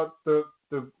when the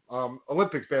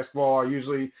Olympics basketball are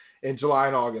usually in July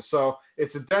and August. So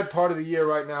it's a dead part of the year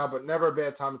right now, but never a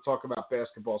bad time to talk about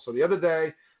basketball. So the other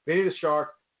day, Vinny the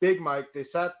Shark, Big Mike, they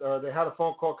had a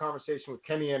phone call conversation with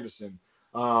Kenny Anderson,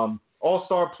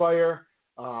 all-star player,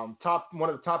 one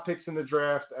of the top picks in the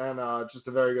draft, and just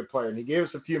a very good player. And he gave us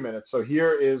a few minutes. So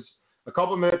here is a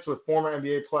couple minutes with former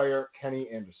NBA player Kenny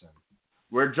Anderson.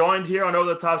 We're joined here on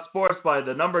Over the Top Sports by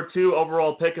the number 2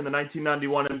 overall pick in the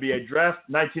 1991 NBA Draft,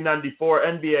 1994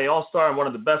 NBA All-Star, and one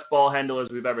of the best ball handlers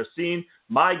we've ever seen,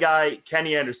 my guy,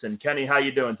 Kenny Anderson. Kenny, how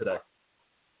you doing today?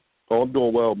 Oh, I'm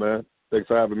doing well, man. Thanks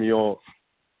for having me on.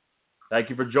 Thank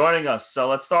you for joining us. So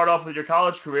let's start off with your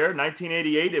college career.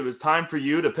 1988, it was time for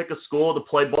you to pick a school to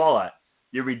play ball at.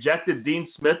 You rejected Dean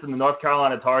Smith in the North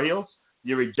Carolina Tar Heels.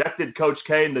 You rejected Coach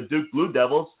K in the Duke Blue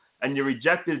Devils. And you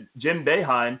rejected Jim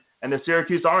Boeheim and the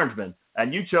Syracuse Orangemen.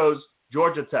 And you chose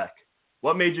Georgia Tech.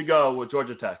 What made you go with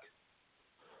Georgia Tech?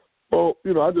 Well,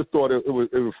 I just thought it would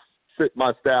fit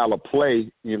my style of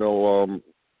play. During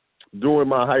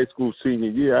my high school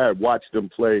senior year, I had watched them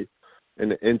play in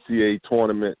the NCAA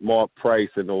tournament. Mark Price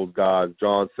and those guys,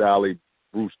 John Sally,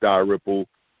 Bruce Dye-Ripple,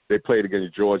 they played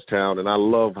against Georgetown. And I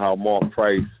love how Mark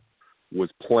Price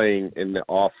was playing in the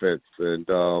offense. And,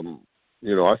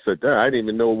 I said, I didn't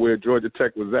even know where Georgia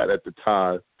Tech was at the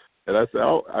time. And I said,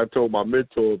 I told my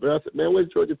mentor, I said, man, where's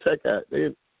Georgia Tech at? They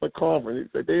conference.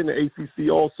 He said, they in the ACC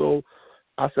also.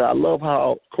 I said, I love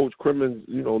how Coach Crimmins,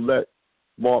 let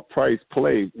Mark Price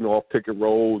play, off pick and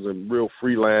rolls and real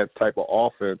freelance type of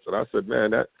offense. And I said,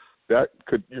 man, that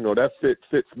could, that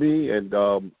fits me. And,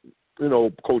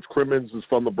 Coach Crimmins is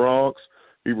from the Bronx.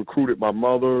 He recruited my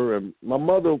mother. And my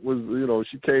mother was,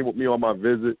 she came with me on my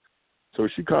visit. So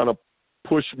she kind of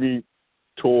pushed me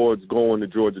towards going to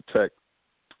Georgia Tech.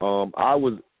 I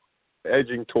was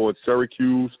edging towards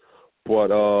Syracuse, but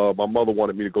my mother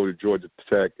wanted me to go to Georgia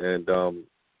Tech, and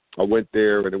I went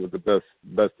there, and it was the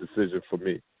best decision for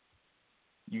me.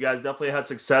 You guys definitely had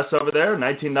success over there.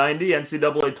 1990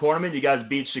 NCAA tournament, you guys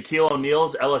beat Shaquille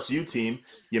O'Neal's LSU team.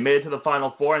 You made it to the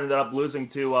Final Four, ended up losing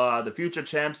to the future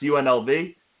champs,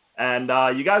 UNLV.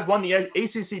 And you guys won the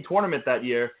ACC tournament that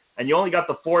year, and you only got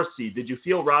the 4th seed. Did you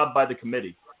feel robbed by the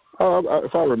committee?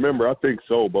 If I remember, I think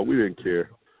so, but we didn't care.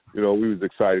 We was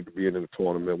excited to be in the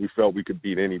tournament. We felt we could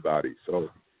beat anybody. So,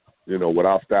 with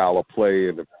our style of play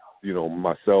and,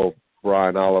 myself,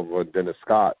 Brian Oliver, and Dennis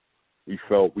Scott, we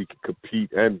felt we could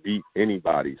compete and beat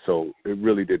anybody. So it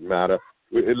really didn't matter.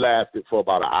 It lasted for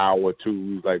about an hour or two.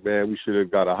 We was like, man, we should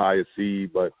have got a higher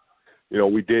seed, but,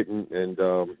 we didn't. And,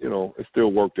 it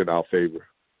still worked in our favor.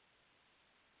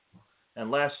 And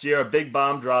last year, a big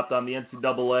bomb dropped on the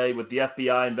NCAA with the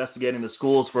FBI investigating the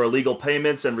schools for illegal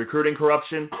payments and recruiting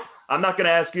corruption. I'm not going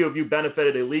to ask you if you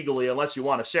benefited illegally unless you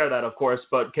want to share that, of course,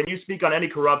 but can you speak on any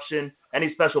corruption,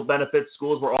 any special benefits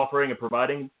schools were offering and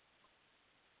providing?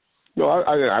 No,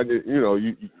 I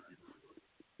you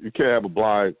can't have a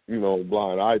blind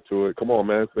eye to it. Come on,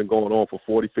 man. It's been going on for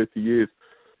 40, 50 years.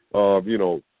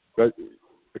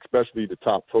 Especially the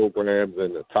top programs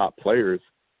and the top players.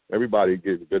 Everybody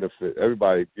gets benefit.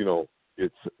 Everybody,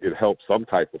 it helps some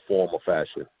type of form or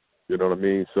fashion. You know what I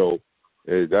mean? So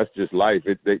that's just life.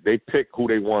 They pick who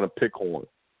they want to pick on.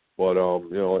 But,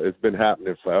 it's been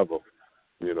happening forever.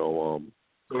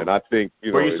 And I think,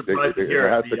 were you surprised to hear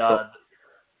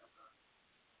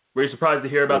Were you surprised to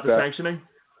hear about the sanctioning?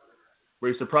 Were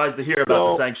you surprised to hear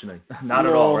about the sanctioning? Not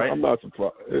at all, right? I'm not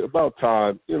surprised. About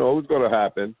time. It was going to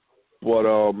happen. But,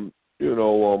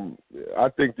 I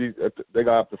think they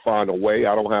have to find a way.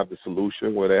 I don't have the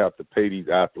solution where they have to pay these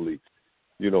athletes,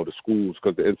 the schools,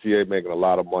 because the NCAA making a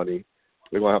lot of money.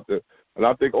 They're going to have to, and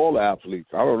I think all the athletes,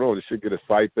 I don't know, they should get a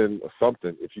stipend or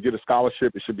something. If you get a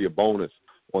scholarship, it should be a bonus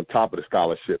on top of the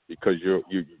scholarship because you're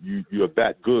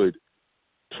that good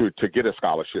to get a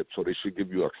scholarship. So they should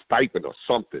give you a stipend or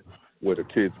something where the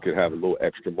kids can have a little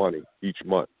extra money each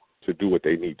month to do what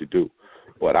they need to do.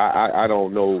 But I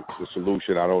don't know the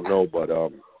solution. I don't know. But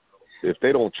if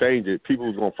they don't change it, people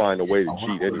are going to find a way to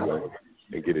cheat anyway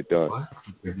and get it done.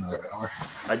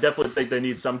 I definitely think they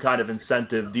need some kind of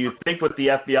incentive. Do you think with the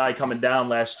FBI coming down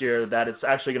last year that it's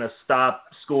actually going to stop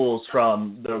schools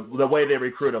from the way they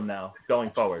recruit them now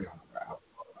going forward?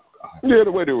 Yeah,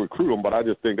 the way they recruit them, but I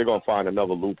just think they're going to find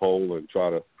another loophole and try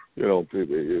to,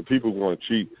 people are going to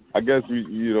cheat. I guess,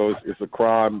 it's a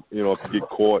crime, if you get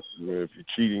caught, if you're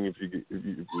cheating, if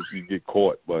you get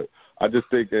caught. But I just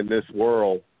think in this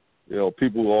world,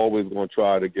 people are always going to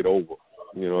try to get over.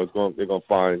 They're going to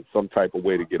find some type of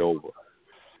way to get over.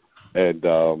 And,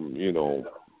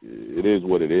 it is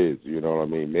what it is, you know what I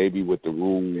mean? Maybe with the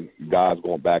rule, guys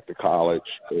going back to college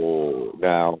or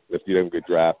now, if you don't get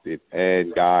drafted,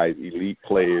 and guys, elite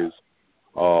players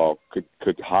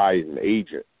could hire an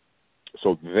agent.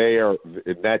 So there,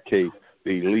 in that case,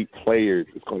 the elite players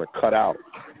is going to cut out,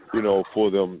 for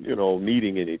them,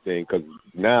 needing anything because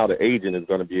now the agent is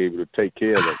going to be able to take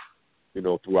care of them,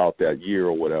 throughout that year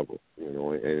or whatever,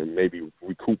 and maybe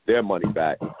recoup their money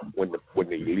back when the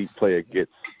elite player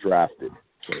gets drafted.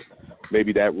 So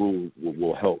maybe that rule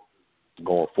will help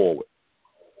going forward.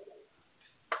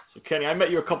 So, Kenny, I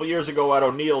met you a couple years ago at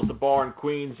O'Neill's, the bar in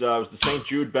Queens. It was the St.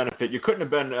 Jude benefit. You couldn't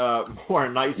have been more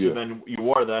nicer than you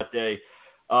were that day.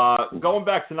 Going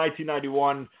back to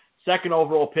 1991, second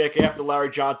overall pick after Larry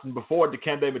Johnson, before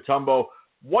Dikembe Mutombo,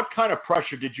 what kind of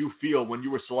pressure did you feel when you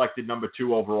were selected number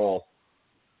 2 overall?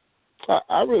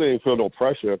 I really didn't feel no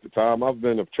pressure at the time. I've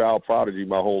been a child prodigy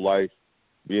my whole life,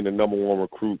 being the number 1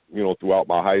 recruit, throughout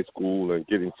my high school and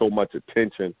getting so much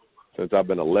attention since I've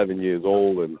been 11 years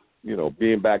old and,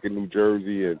 being back in New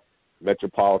Jersey and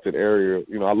metropolitan area,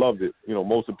 I loved it.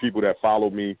 Most of the people that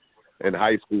followed me in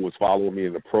high school was following me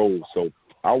in the pros. So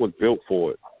I was built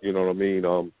for it. You know what I mean?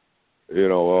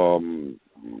 You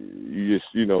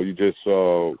just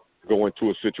go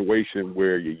into a situation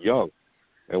where you're young.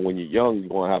 And when you're young, you're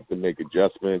going to have to make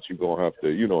adjustments. You're going to have to,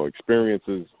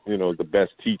 experiences, the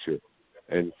best teacher.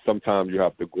 And sometimes you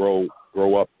have to grow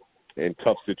up in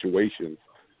tough situations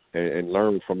and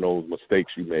learn from those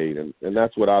mistakes you made. And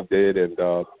that's what I did, and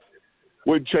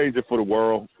wouldn't change it for the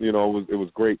world. You know, it was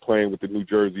great playing with the New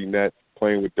Jersey Nets,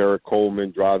 playing with Derek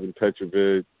Coleman, Drazen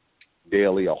Petrovic,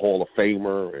 Daly, a Hall of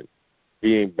Famer, and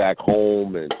being back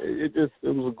home. And it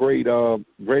was a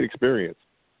great experience.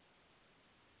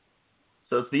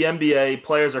 So it's the NBA.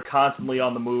 Players are constantly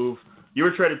on the move. You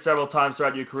were traded several times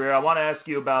throughout your career. I want to ask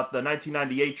you about the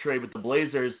 1998 trade with the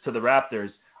Blazers to the Raptors.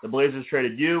 The Blazers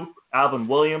traded you, Alvin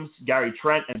Williams, Gary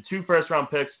Trent, and 2 first-round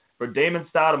picks for Damon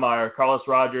Stoudemire, Carlos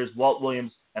Rogers, Walt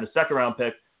Williams, and a second-round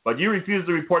pick. But you refused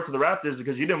to report to the Raptors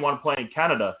because you didn't want to play in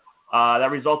Canada.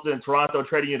 That resulted in Toronto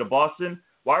trading you to Boston.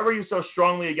 Why were you so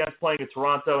strongly against playing in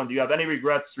Toronto, and do you have any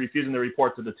regrets refusing to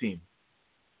report to the team?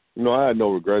 No, I had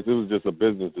no regrets. It was just a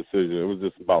business decision. It was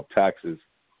just about taxes.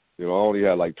 You know, I only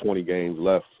had like 20 games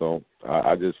left, so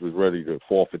I just was ready to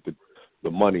forfeit the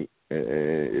money. And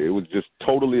it was just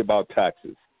totally about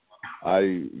taxes.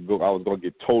 I was going to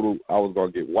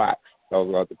get waxed. I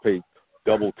was going to have to pay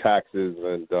double taxes,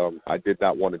 and I did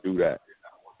not want to do that.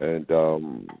 And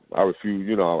I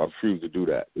refused to do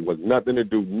that. It was nothing to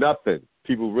do, nothing.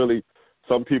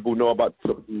 Some people know about,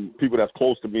 people that's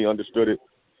close to me understood it.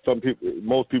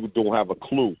 Most people don't have a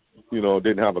clue,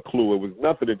 didn't have a clue. It was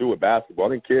nothing to do with basketball. I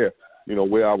didn't care,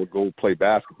 where I would go play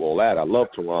basketball at. I love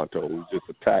Toronto. It was just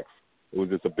a tax. It was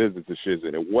just a business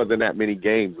decision. It wasn't that many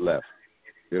games left,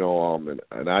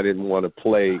 and I didn't want to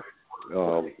play.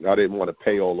 I didn't want to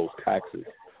pay all those taxes.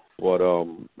 But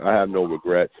I have no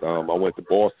regrets. I went to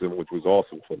Boston, which was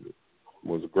awesome for me. It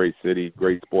was a great city,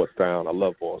 great sports town. I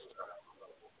love Boston.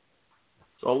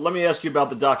 So let me ask you about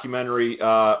the documentary,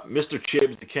 Mr.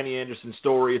 Chibbs, the Kenny Anderson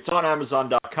story. It's on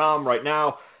Amazon.com right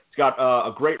now. It's got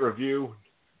a great review,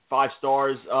 5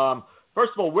 stars.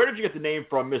 First of all, where did you get the name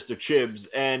from, Mr. Chibbs?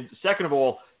 And second of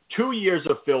all, 2 years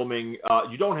of filming.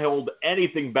 You don't hold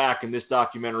anything back in this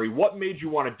documentary. What made you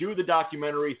want to do the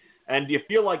documentary? And do you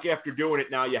feel like after doing it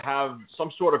now you have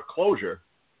some sort of closure?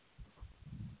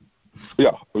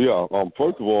 Yeah.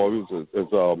 First of all,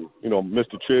 it's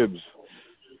Mr. Chibbs.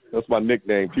 That's my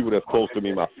nickname. People that's close to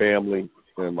me, my family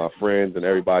and my friends and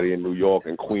everybody in New York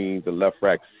and Queens and Left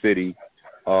Rack City.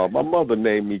 My mother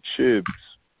named me Chibbs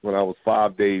when I was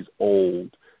 5 days old.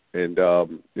 And,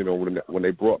 when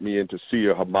they brought me in to see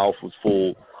her mouth was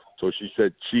full. So she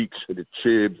said cheeks and the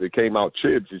Chibbs. It came out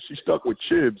Chibbs, and she stuck with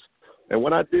Chibbs. And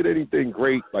when I did anything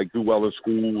great, like do well in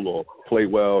school or play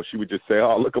well, she would just say,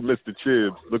 "Oh, look at Mr.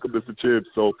 Chibbs. Look at Mr. Chibbs."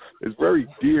 So it's very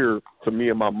dear to me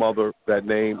and my mother, that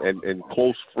name, and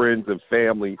close friends and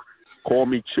family call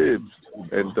me Chibbs.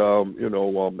 And,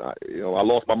 I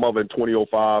lost my mother in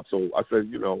 2005. So I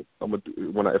said,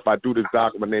 if I do this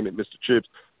doc, I'm going to name it Mr. Chibbs.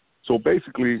 So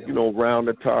basically, around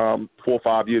the time 4 or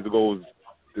 5 years ago was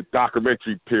the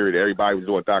documentary period. Everybody was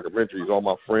doing documentaries, all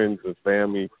my friends and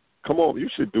family. Come on, you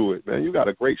should do it, man. You got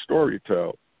a great story to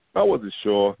tell. I wasn't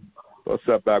sure. So I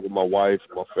sat back with my wife,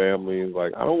 my family, and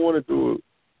I don't want to do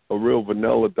a real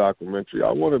vanilla documentary.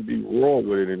 I want to be raw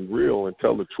with it and real and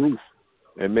tell the truth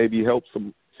and maybe help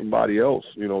somebody else,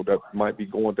 that might be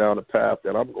going down the path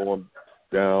that I'm going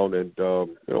down and,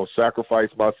 sacrifice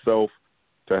myself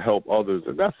to help others.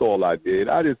 And that's all I did.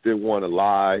 I just didn't want to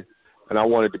lie, and I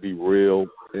wanted to be real.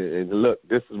 And look,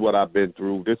 this is what I've been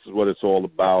through. This is what it's all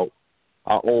about.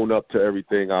 I own up to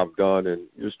everything I've done and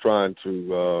just trying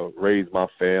to raise my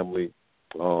family,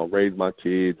 raise my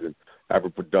kids, and have a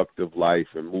productive life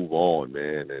and move on,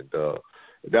 man. And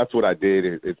that's what I did.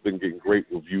 It's been getting great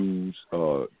reviews.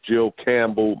 Jill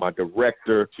Campbell, my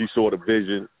director, she saw the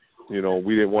vision.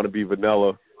 We didn't want to be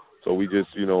vanilla, so we just,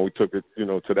 we took it,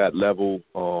 to that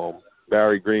level.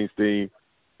 Barry Greenstein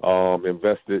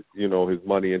invested, his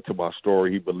money into my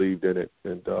story. He believed in it,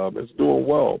 and it's doing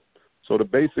well. So the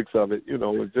basics of it,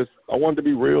 is just I wanted to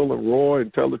be real and raw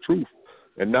and tell the truth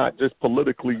and not just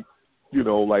politically,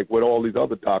 like with all these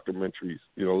other documentaries.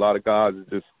 A lot of guys is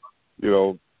just,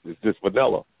 it's just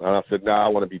vanilla. And I said, I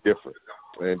want to be different.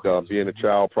 And being a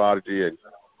child prodigy and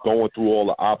going through all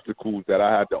the obstacles that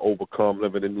I had to overcome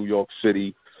living in New York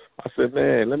City, I said,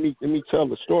 man, let me tell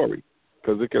the story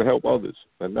because it can help others.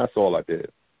 And that's all I did.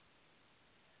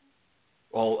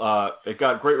 Well, it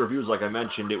got great reviews, like I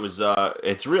mentioned. It was,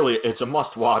 it's a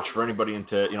must-watch for anybody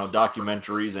into,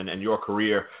 documentaries and your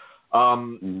career.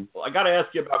 I got to ask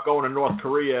you about going to North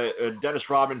Korea. Dennis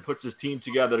Rodman puts his team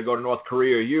together to go to North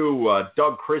Korea. You,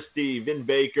 Doug Christie, Vin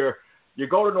Baker, you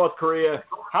go to North Korea.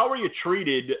 How were you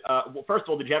treated? First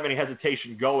of all, did you have any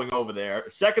hesitation going over there?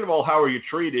 Second of all, how were you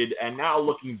treated? And now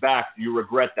looking back, do you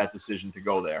regret that decision to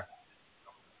go there?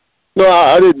 No,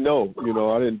 I didn't know.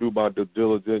 I didn't do my due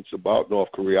diligence about North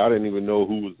Korea. I didn't even know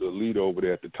who was the leader over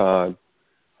there at the time.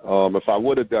 If I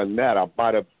would have done that, I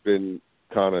might have been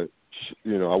kind of,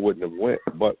 I wouldn't have went.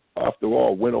 But after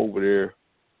all, went over there,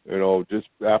 just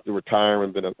after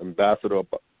retiring, been an ambassador,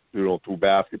 through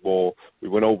basketball. We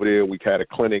went over there. We had a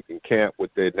clinic and camp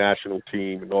with their national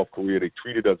team in North Korea. They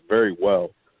treated us very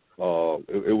well.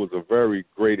 It was a very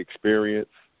great experience.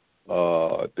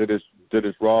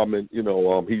 Dennis Rodman,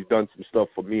 he's done some stuff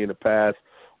for me in the past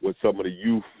with some of the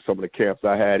youth, some of the camps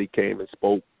I had. He came and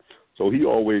spoke. So he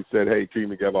always said, hey, Team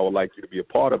Together, I would like you to be a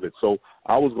part of it. So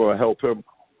I was going to help him,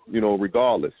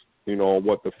 regardless,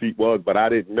 what the feat was. But I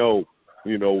didn't know,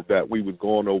 that we was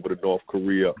going over to North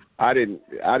Korea. I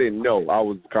didn't know. I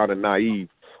was kind of naive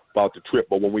about the trip.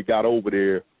 But when we got over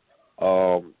there,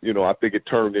 I think it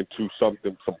turned into some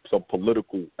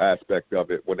political aspect of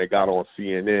it when they got on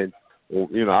CNN.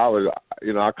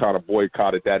 I kind of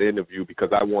boycotted that interview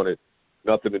because I wanted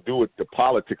nothing to do with the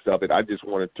politics of it. I just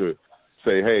wanted to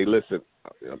say, hey, listen,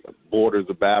 borders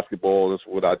of basketball. This is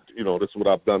what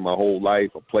I've done my whole life.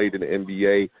 I played in the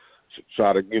NBA.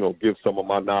 Try to, give some of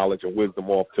my knowledge and wisdom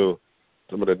off to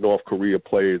some of the North Korea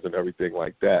players and everything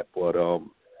like that. But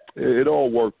it all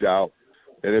worked out,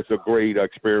 and it's a great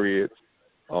experience.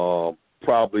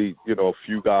 Probably, a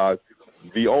few guys,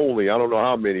 the only, I don't know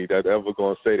how many that ever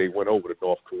going to say they went over to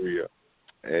North Korea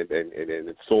and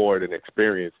saw it and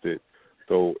experienced it.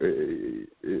 So it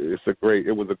was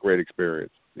a great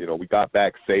experience. We got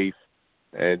back safe,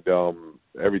 and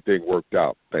everything worked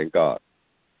out. Thank God.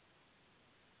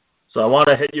 So I want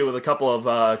to hit you with a couple of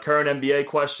current NBA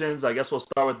questions. I guess we'll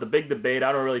start with the big debate.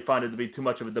 I don't really find it to be too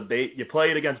much of a debate. You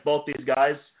played against both these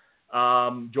guys,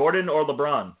 Jordan or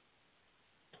LeBron?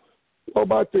 Well,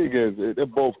 my thing is they're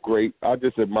both great. I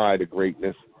just admire the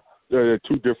greatness. They're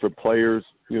two different players.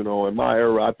 In my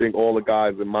era, I think all the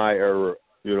guys in my era,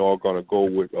 are going to go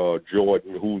with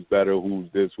Jordan. Who's better?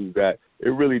 Who's this? Who's that?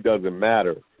 It really doesn't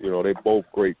matter. They're both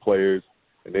great players.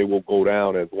 And they will go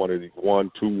down as one of these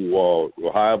 1, 2, or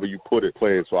however you put it,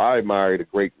 players. So I admire the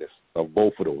greatness of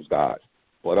both of those guys.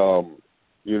 But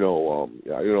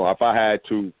if I had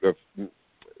to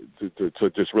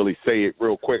just really say it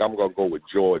real quick, I'm gonna go with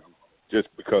Jordan, just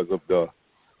because of the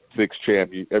 6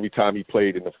 champion. Every time he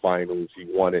played in the finals, he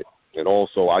won it. And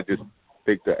also, I just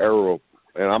think the era,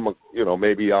 and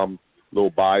maybe I'm a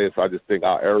little biased. I just think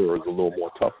our era is a little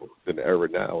more tougher than the era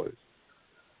now is.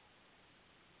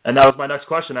 And that was my next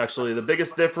question, actually. The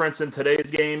biggest difference in today's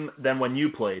game than when you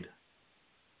played?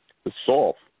 It's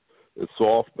soft. It's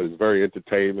soft, but it's very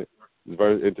entertaining. It's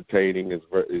very entertaining. It's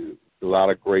a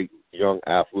lot of great young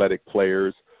athletic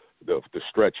players. The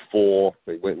stretch 4,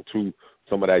 they went into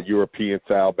some of that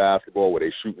European-style basketball where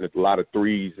they're shooting a lot of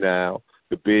threes now.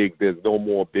 The big, there's no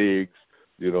more bigs.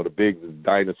 The bigs is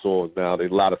dinosaurs now. There's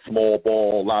a lot of small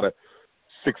ball, a lot of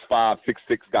 6'5", 6'6"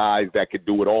 guys that can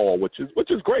do it all, which is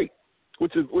great.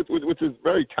 Which is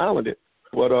very talented,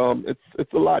 but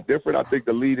it's a lot different. I think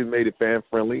the league has made it fan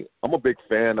friendly. I'm a big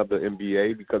fan of the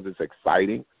NBA because it's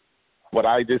exciting, but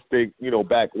I just think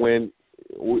back when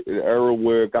the era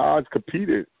where guys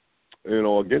competed,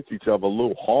 against each other a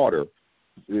little harder.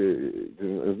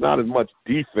 There's not as much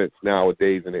defense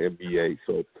nowadays in the NBA.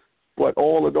 So, but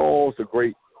all in all, it's a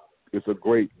great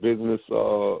business.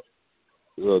 The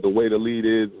way the league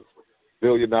is, $1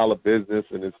 billion business,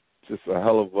 and it's just a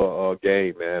hell of a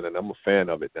game, man, and I'm a fan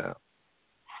of it now.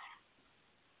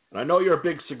 And I know you're a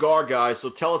big cigar guy, so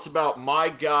tell us about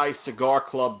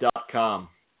myguycigarclub.com.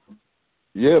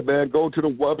 Yeah, man, go to the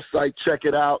website, check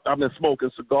it out. I've been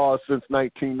smoking cigars since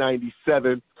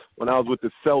 1997. When I was with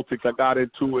the Celtics, I got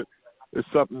into it.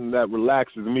 It's something that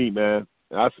relaxes me, man.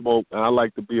 I smoke, and I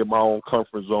like to be in my own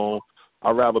comfort zone.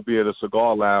 I'd rather be at a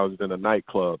cigar lounge than a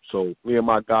nightclub. So me and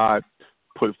my guy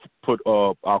put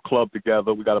our club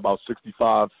together. We got about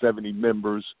 65, 70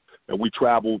 members, and we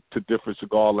travel to different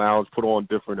cigar lounges, put on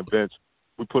different events.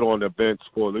 We put on events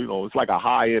for, it's like a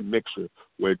high-end mixture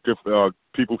where different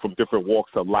people from different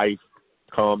walks of life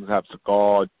come, have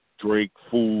cigar, drink,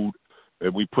 food,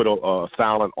 and we put a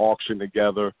silent auction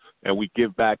together, and we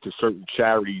give back to certain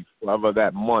charities wherever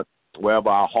that month, wherever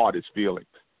our heart is feeling.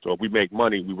 So if we make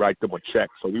money, we write them a check.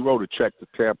 So we wrote a check to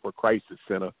Tampa Crisis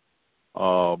Center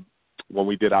when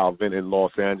we did our event in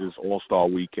Los Angeles All-Star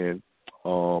Weekend.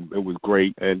 It was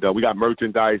great. And we got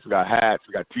merchandise, we got hats,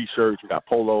 we got T-shirts, we got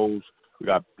polos, we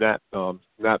got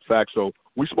knapsacks. So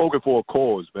we smoking for a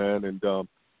cause, man. And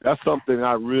that's something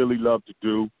I really love to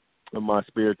do in my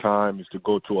spare time, is to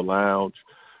go to a lounge.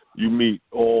 You meet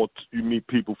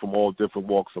people from all different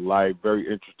walks of life, very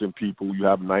interesting people. You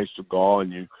have a nice cigar,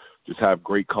 and you just have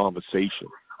great conversation.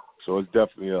 So it's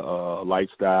definitely a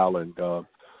lifestyle. And,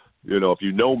 if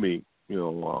you know me,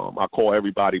 I call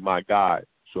everybody my guy.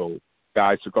 So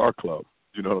Guy Cigar Club.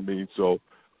 You know what I mean? So,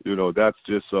 that's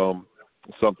just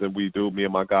something we do, me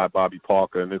and my guy Bobby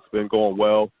Parker, and it's been going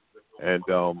well. And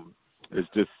it's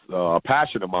just a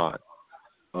passion of mine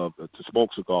to smoke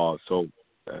cigars. So,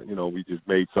 we just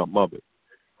made something of it.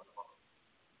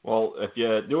 Well, if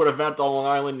you do an event on Long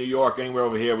Island, New York, anywhere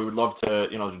over here, we would love to,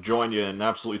 to join you and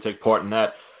absolutely take part in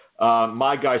that.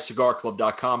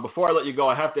 MyGuyCigarClub.com. Before I let you go,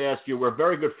 I have to ask you, we're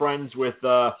very good friends with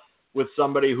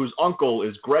somebody whose uncle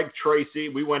is Greg Tracy.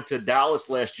 We went to Dallas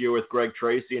last year with Greg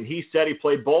Tracy, and he said he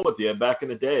played ball with you back in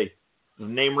the day. Does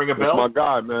the name ring a bell? That's my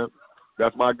guy, man.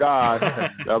 That's my guy.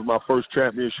 That was my first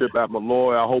championship at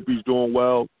Malloy. I hope he's doing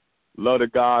well. Love the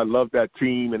guy. Love that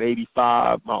team in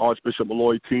 '85, my Archbishop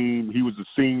Malloy team. He was a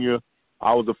senior.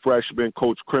 I was a freshman.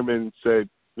 Coach Curran said,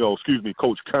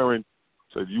 Coach Curran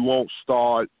said, you won't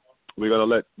start. We're going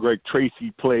to let Greg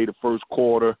Tracy play the first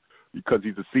quarter because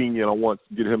he's a senior and I want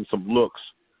to get him some looks.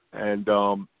 And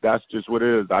that's just what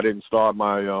it is. I didn't start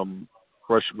my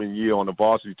freshman year on the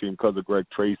varsity team because of Greg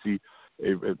Tracy.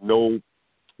 No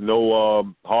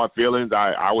hard feelings.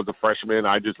 I was a freshman.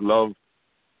 I just loved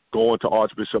going to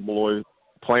Archbishop Malloy,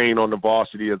 playing on the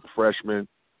varsity as a freshman,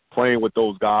 playing with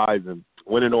those guys and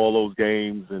winning all those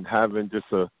games and having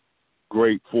just a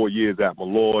great 4 years at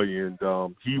Malloy. And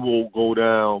he will go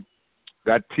down,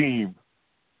 that team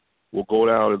will go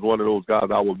down as one of those guys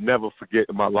I will never forget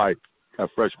in my life,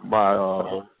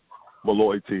 my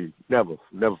Malloy team. Never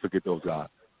forget those guys.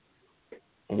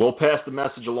 We'll pass the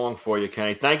message along for you,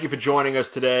 Kenny. Thank you for joining us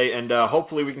today, and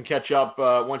hopefully we can catch up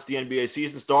once the NBA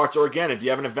season starts. Or again, if you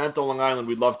have an event on Long Island,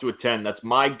 we'd love to attend. That's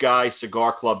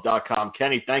MyGuyCigarClub.com.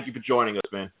 Kenny, thank you for joining us,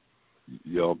 man.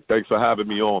 Yo, thanks for having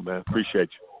me on, man. Appreciate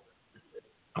you.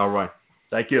 All right.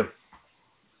 Thank you.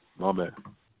 My man.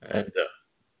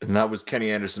 And that was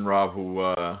Kenny Anderson, Rob, who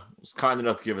was kind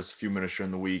enough to give us a few minutes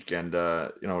during the week, and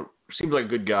seems like a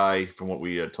good guy from what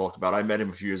we talked about. I met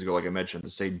him a few years ago, like I mentioned,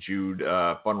 the St. Jude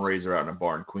fundraiser out in a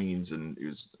bar in Queens, and he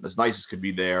was as nice as could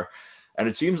be there. And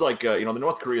it seems like, the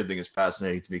North Korea thing is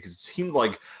fascinating to me because it seemed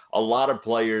like a lot of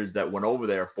players that went over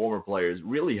there, former players,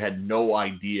 really had no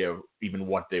idea even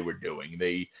what they were doing.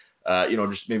 They,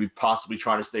 just maybe possibly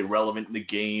trying to stay relevant in the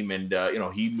game. And,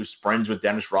 he was friends with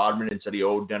Dennis Rodman and said he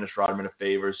owed Dennis Rodman a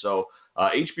favor. So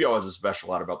HBO has a special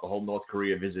lot about the whole North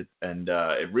Korea visit. And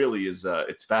it really is,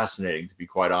 it's fascinating, to be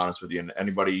quite honest with you. And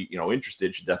anybody,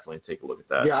 interested should definitely take a look at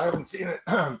that. Yeah, I haven't seen it.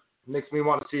 Makes me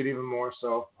want to see it even more.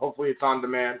 So hopefully it's on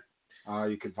demand.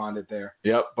 You can find it there.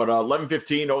 Yep, but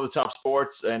 11:15 Over the Top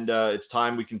Sports, and it's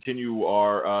time we continue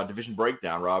our division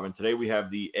breakdown, Rob. And today we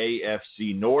have the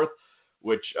AFC North,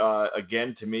 which,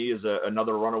 again, to me is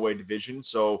another runaway division.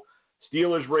 So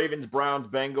Steelers, Ravens, Browns,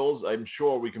 Bengals. I'm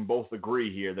sure we can both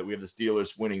agree here that we have the Steelers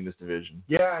winning this division.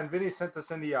 Yeah, and Vinny sent us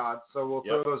in the odds, so we'll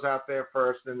throw those out there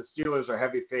first. And the Steelers are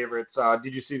heavy favorites.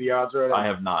 Did you see the odds already? I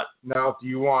have not. No, do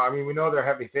you want? I mean, we know they're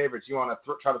heavy favorites. You want to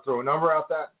try to throw a number out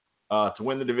that? To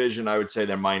win the division, I would say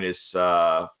they're minus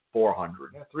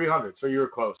 400. Yeah, 300. So you were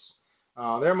close.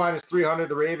 They're minus 300.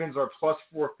 The Ravens are plus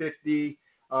 450.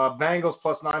 Bengals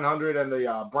plus 900, and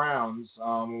the Browns.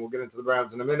 We'll get into the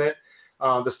Browns in a minute.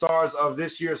 The stars of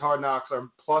this year's Hard Knocks are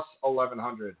plus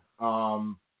 1,100.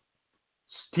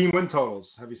 Team win totals.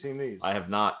 Have you seen these? I have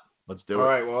not. Let's do it. All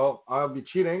right. Well, I'll be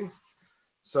cheating.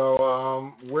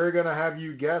 So we're going to have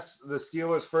you guess the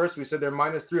Steelers first. We said they're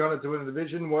minus 300 to win the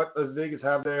division. What does Vegas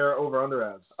have their over-under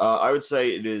as? I would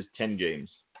say it is 10 games.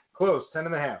 Close,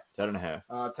 10.5. 10.5.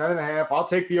 10.5. I'll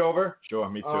take the over. Sure,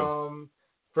 me too.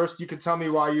 First, you can tell me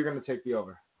why you're going to take the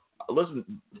over. Listen,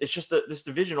 it's just this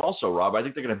division also, Rob. I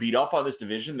think they're going to beat up on this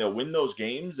division. They'll win those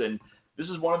games, and this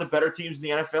is one of the better teams in the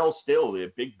NFL still. You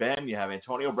have Big Ben, you have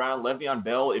Antonio Brown, Le'Veon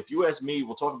Bell. If you ask me,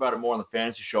 we'll talk about it more on the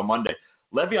Fantasy Show Monday.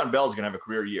 Le'Veon Bell is going to have a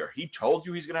career year. He told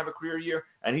you he's going to have a career year,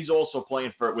 and he's also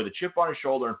playing with a chip on his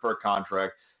shoulder and for a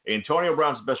contract. Antonio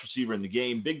Brown's the best receiver in the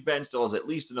game. Big Ben still has at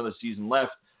least another season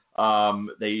left.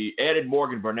 They added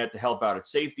Morgan Burnett to help out at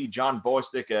safety. John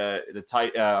Bostic, a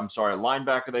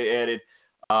linebacker they added.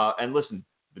 And listen,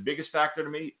 the biggest factor to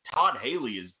me, Todd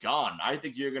Haley is gone. I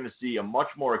think you're going to see a much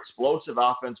more explosive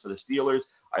offense for the Steelers.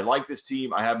 I like this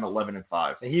team. I have them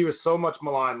 11-5. He was so much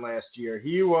maligned last year.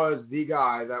 He was the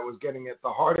guy that was getting it the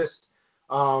hardest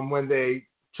when they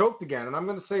choked again. And I'm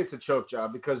going to say it's a choke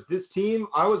job because this team,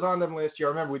 I was on them last year.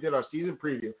 I remember we did our season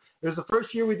preview. It was the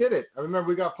first year we did it. I remember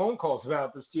we got phone calls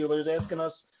about the Steelers asking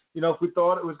us, if we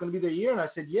thought it was going to be their year. And I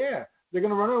said, yeah, they're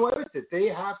going to run away with it. They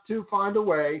have to find a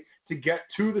way to get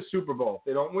to the Super Bowl. If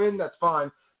they don't win, that's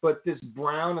fine. But this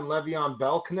Brown and Le'Veon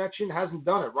Bell connection hasn't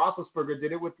done it. Roethlisberger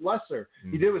did it with Lesser.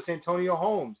 He did it with Santonio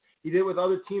Holmes. He did it with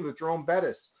other teams, with Jerome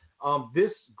Bettis.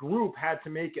 This group had to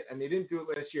make it, and they didn't do it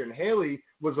last year. And Haley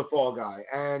was a fall guy,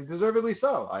 and deservedly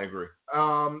so. I agree.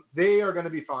 They are going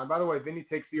to be fine. By the way, Vinny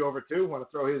takes the over too. Want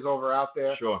to throw his over out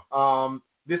there? Sure.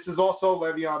 This is also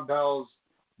Le'Veon Bell's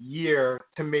year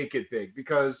to make it big,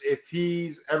 because if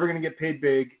he's ever going to get paid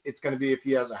big, it's going to be if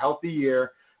he has a healthy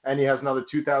year and he has another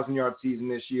 2,000-yard season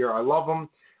this year. I love him.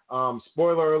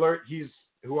 Spoiler alert, he's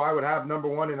who I would have number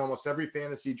one in almost every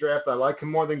fantasy draft. I like him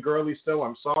more than Gurley still.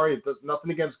 I'm sorry. It does nothing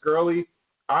against Gurley.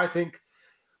 I think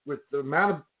with the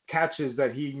amount of catches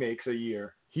that he makes a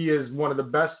year, he is one of the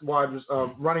best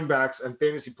running backs and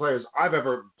fantasy players I've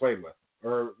ever played with,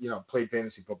 or played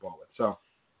fantasy football with. So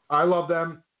I love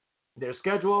them. Their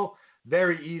schedule,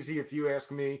 very easy if you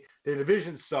ask me. Their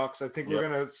division sucks. I think we're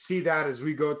going to see that as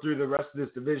we go through the rest of this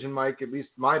division, Mike. At least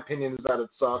my opinion is that it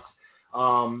sucks.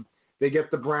 They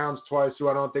get the Browns twice, who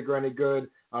I don't think are any good.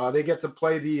 They get to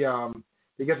play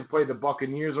the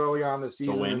Buccaneers early on the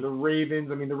season, and the Ravens.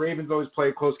 I mean, the Ravens always play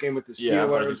a close game with the Steelers. Yeah,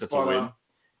 but I think that's a win.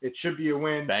 It should be a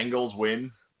win. Bengals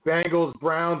win. Bengals,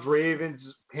 Browns, Ravens,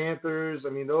 Panthers.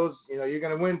 I mean, those, you're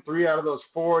going to win 3 out of those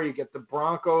 4. You get the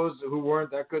Broncos, who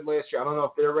weren't that good last year. I don't know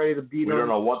if they're ready to beat them. We don't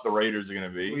know what the Raiders are going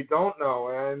to be. We don't know.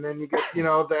 And then you get,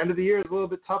 the end of the year is a little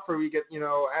bit tougher. We get,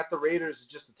 at the Raiders,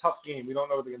 it's just a tough game. We don't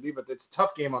know what they're going to be, but it's a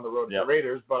tough game on the road to the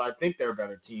Raiders, but I think they're a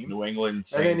better team. New England,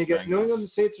 Saints, and then you get Bengals. New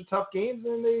England Saints are tough games,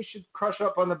 and they should crush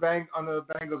up on the Bengals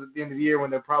at the end of the year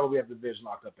when they'll probably have the division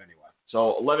locked up anyway.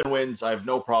 So 11 wins. I have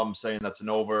no problem saying that's an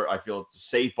over. I feel it's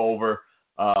a safe over.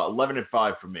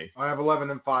 11-5 for me. I have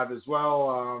 11-5 as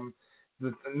well.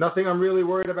 Nothing I'm really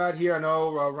worried about here. I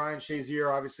know Ryan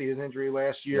Shazier, obviously his injury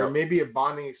last year, maybe a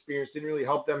bonding experience didn't really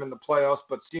help them in the playoffs,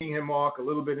 but seeing him walk, a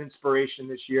little bit of inspiration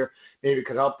this year, maybe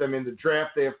could help them in the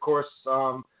draft. They, of course,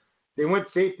 they went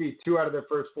safety 2 out of their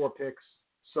first 4 picks.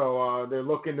 So they're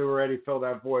looking to already fill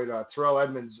that void. Terrell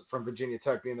Edmonds from Virginia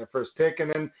Tech being their first pick.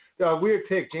 And then the weird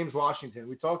pick, James Washington.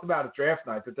 We talked about at draft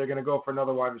night that they're going to go for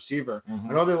another wide receiver. Mm-hmm.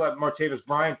 I know they let Martavis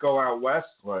Bryant go out west.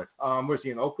 Right. Was he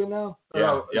in Oakland now?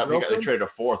 Yeah, they traded a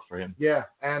 4th for him. Yeah,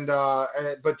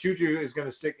 but Juju is going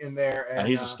to stick in there. And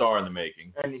he's a star in the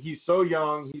making. And he's so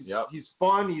young. He's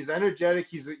fun. He's energetic.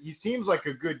 He seems like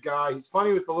a good guy. He's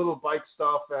funny with the little bike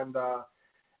stuff,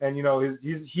 and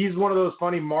he's one of those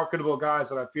funny, marketable guys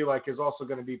that I feel like is also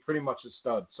going to be pretty much a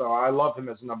stud. So I love him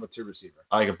as a number 2 receiver.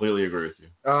 I completely agree with you.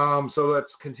 So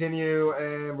let's continue,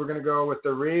 and we're going to go with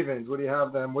the Ravens. What do you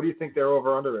have them? What do you think their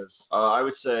over-under is? I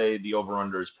would say the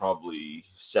over-under is probably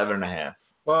 7.5.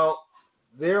 Well,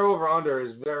 their over-under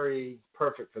is very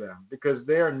perfect for them because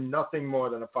they are nothing more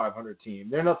than a 500 team.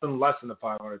 They're nothing less than a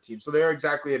 500 team. So they're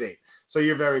exactly at 8. So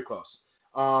you're very close.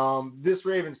 This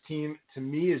Ravens team, to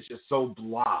me, is just so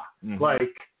blah. Mm-hmm.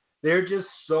 Like, they're just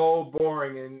so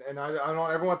boring. And I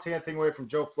don't ever want to take anything away from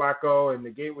Joe Flacco and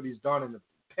negate what he's done in the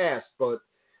past, but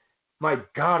my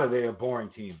God, are they a boring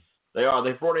team. They are.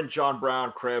 They brought in John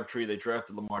Brown, Crabtree. They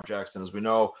drafted Lamar Jackson, as we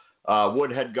know.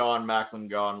 Woodhead gone, Macklin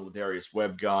gone, Ladarius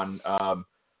Webb gone.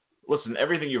 Listen,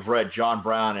 everything you've read, John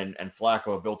Brown and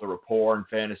Flacco have built a rapport in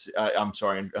fantasy.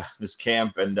 In this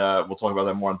camp, and we'll talk about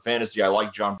that more in fantasy. I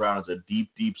like John Brown as a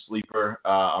deep sleeper.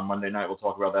 On Monday night, we'll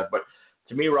talk about that. But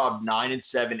to me, Rob, 9-7,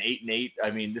 8-8.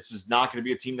 I mean, this is not going to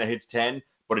be a team that hits 10,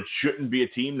 but it shouldn't be a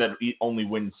team that only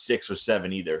wins 6 or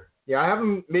 7 either. Yeah, I have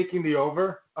them making the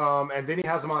over, and Vinny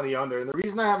has them on the under. And the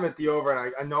reason I have them at the over,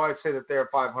 and I know I say that they're a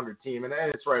 500 team, and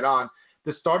it's right on.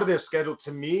 The start of their schedule,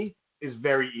 to me, is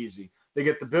very easy. They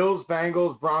get the Bills,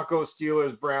 Bengals, Broncos,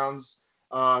 Steelers, Browns.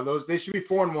 They should be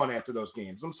 4-1 after those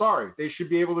games. I'm sorry. They should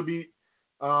be able to beat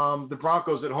the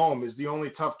Broncos at home is the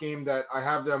only tough game that I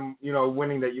have them,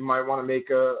 winning that you might want to make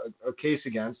a case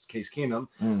against, Case Keenum.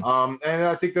 And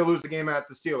I think they'll lose the game at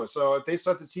the Steelers. So if they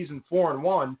start the season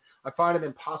 4-1, I find it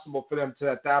impossible for them to,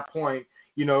 at that point,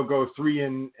 go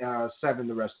 3-7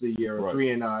 the rest of the year, or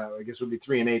right. I guess it would be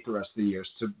 3-8 the rest of the years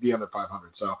to be under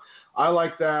 500. So I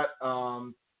like that.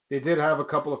 They did have a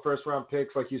couple of first-round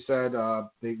picks, like you said.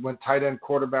 They went tight end,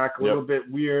 quarterback, a little bit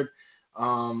weird.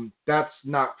 That's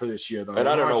not for this year, though. And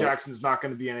Lamar Jackson's not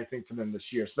going to be anything for them this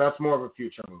year, so that's more of a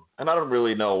future move. And I don't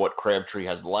really know what Crabtree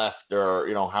has left or,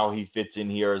 how he fits in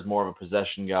here as more of a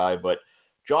possession guy, but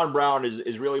John Brown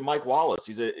is really Mike Wallace.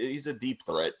 He's a deep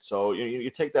threat, so you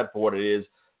take that for what it is.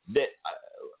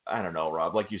 I don't know,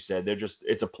 Rob. Like you said,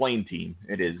 it's a plain team.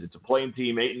 It is. It's a plain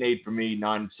team. 8-8 for me.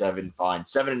 9-7, fine.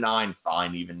 7-9,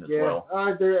 fine, even as well.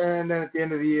 And then at the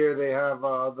end of the year, they have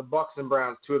the Bucks and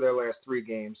Browns, 2 of their last 3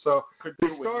 games. So they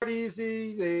start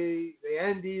easy, they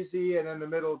end easy, and then the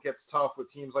middle gets tough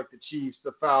with teams like the Chiefs,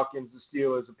 the Falcons, the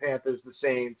Steelers, the Panthers, the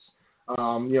Saints.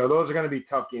 Those are going to be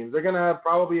tough games. They're going to have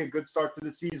probably a good start to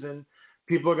the season.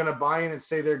 people are going to buy in and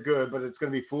say they're good, but it's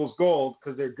going to be fool's gold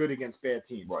because they're good against bad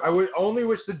teams. Right. I would only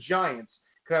wish the Giants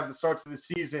could have the starts of the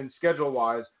season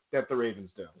schedule-wise that the Ravens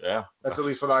do. Yeah. That's at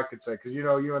least what I could say because,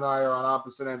 you and I are on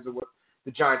opposite ends of what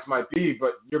the Giants might be,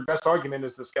 but your best argument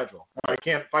is the schedule. I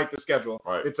can't fight the schedule.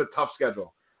 Right. It's a tough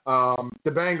schedule. The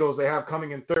Bengals, they have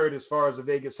coming in third as far as the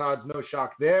Vegas odds. No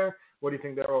shock there. What do you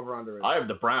think their over-under is? I have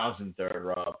the Browns in third,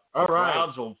 Rob. All the right.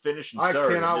 Browns will finish in I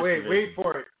third. cannot wait. Division. Wait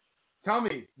for it. Tell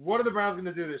me, what are the Browns going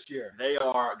to do this year? They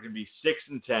are going to be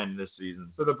 6-10 this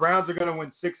season. So the Browns are going to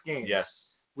win 6 games. Yes.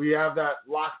 We have that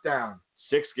locked down.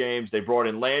 6 games. They brought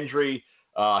in Landry,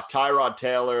 Tyrod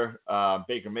Taylor,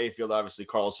 Baker Mayfield, obviously,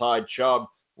 Carlos Hyde, Chubb.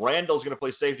 Randall's going to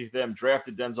play safety for them,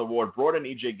 drafted Denzel Ward, brought in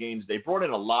E.J. Gaines. They brought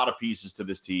in a lot of pieces to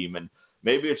this team, and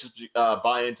maybe it's just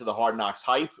buying into the Hard Knocks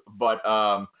hype, but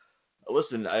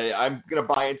listen, I'm going to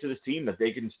buy into this team that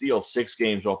they can steal 6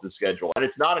 games off the schedule. And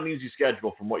it's not an easy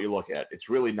schedule from what you look at. It's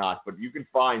really not, but you can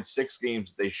find 6 games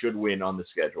that they should win on the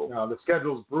schedule. No, the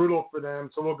schedule's brutal for them,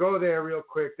 so we'll go there real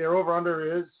quick. Their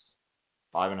over-under is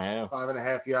 5.5.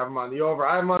 5.5. You have them on the over.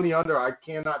 I have them on the under. I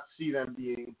cannot see them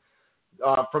being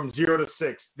from 0 to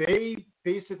 6. They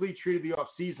basically treated the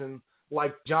offseason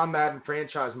like John Madden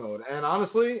franchise mode. And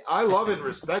honestly, I love it and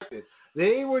respect it.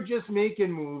 They were just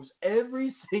making moves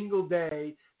every single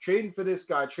day, trading for this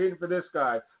guy, trading for this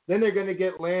guy. Then they're going to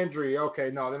get Landry. Okay,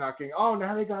 no, they're not getting. Oh,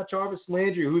 now they got Jarvis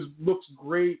Landry, who looks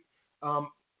great.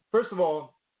 First of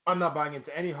all, I'm not buying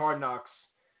into any Hard Knocks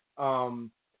hype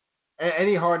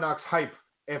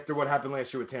after what happened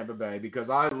last year with Tampa Bay because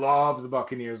I loved the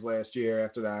Buccaneers last year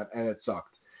after that, and it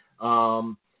sucked.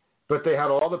 But they had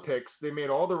all the picks. They made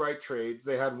all the right trades.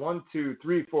 They had 1, 2,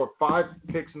 3, 4, 5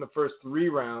 picks in the first 3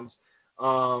 rounds.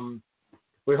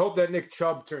 We hope that Nick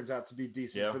Chubb turns out to be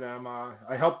decent for them. I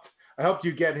helped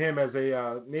you get him as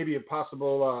a maybe a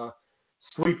possible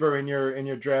sleeper in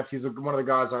your draft. He's one of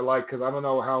the guys I like because I don't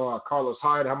know how Carlos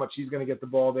Hyde, how much he's going to get the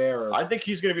ball there. I think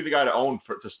he's going to be the guy to own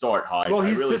to start Hyde. Well,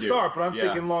 he's really to start, but I'm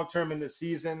thinking long term in the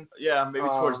season. Yeah, maybe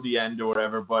towards the end or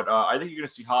whatever. But I think you're going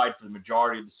to see Hyde for the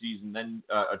majority of the season, then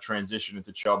a transition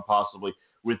into Chubb possibly,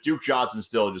 with Duke Johnson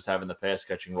still just having the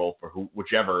pass-catching role for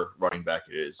whichever running back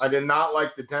it is. I did not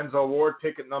like the Denzel Ward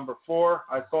pick at number 4.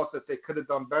 I thought that they could have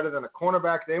done better than a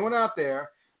cornerback. They went out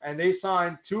there and they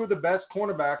signed 2 of the best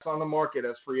cornerbacks on the market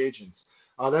as free agents.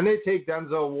 Then they take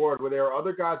Denzel Ward, where there are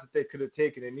other guys that they could have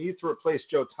taken. They needed to replace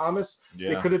Joe Thomas.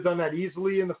 Yeah. They could have done that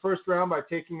easily in the first round by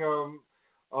taking the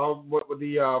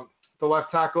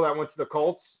left tackle that went to the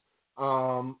Colts,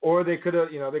 or they could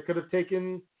have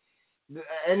taken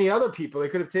any other people. They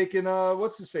could have taken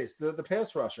what's his face, the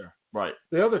pass rusher, right?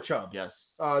 The other Chubb. Yes.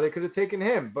 They could have taken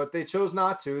him, but they chose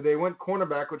not to. They went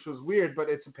cornerback, which was weird, but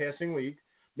it's a passing league.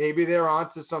 Maybe they're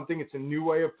onto something. It's a new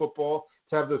way of football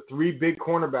to have the 3 big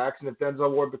cornerbacks, and if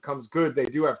Denzel Ward becomes good, they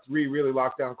do have 3 really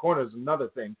lockdown corners. Another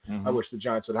thing I wish the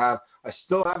Giants would have. I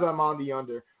still have them on the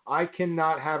under. I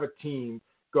cannot have a team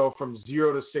go from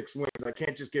 0 to 6 wins. I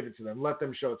can't just give it to them. Let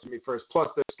them show it to me first. Plus,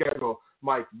 their schedule,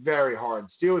 Mike, very hard.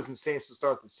 Steelers and Saints to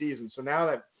start the season. So now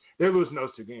that they're losing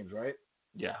those 2 games, right?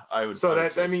 Yeah, I would. So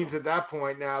that means at that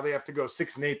point now they have to go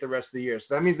 6-8 the rest of the year.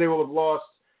 So that means they will have lost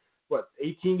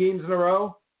 18 games in a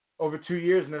row over 2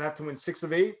 years, and then have to win 6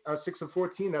 of 8, 6 of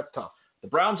 14. That's tough. The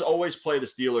Browns always play the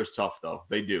Steelers tough, though.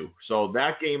 They do. So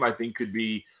that game, I think, could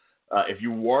be, if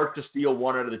you were to steal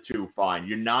one out of the 2, fine.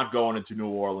 You're not going into New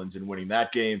Orleans and winning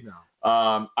that game. No.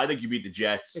 I think you beat the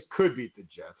Jets. It could beat the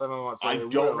Jets. I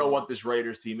don't know what this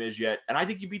Raiders team is yet, and I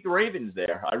think you beat the Ravens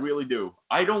there. I really do.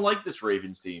 I don't like this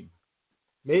Ravens team.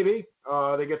 Maybe.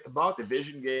 They get the Bucs.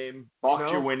 Division game.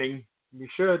 Bucs, you're winning. You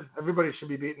should. Everybody should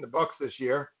be beating the Bucs this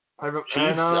year. Chiefs,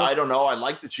 I don't know. I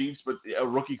like the Chiefs, but a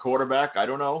rookie quarterback, I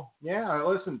don't know. Yeah,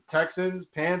 listen, Texans,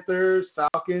 Panthers,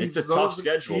 Falcons. It's a tough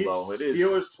schedule, though. It is.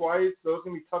 Steelers twice. Those are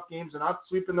going to be tough games. They're not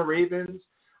sweeping the Ravens.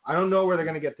 I don't know where they're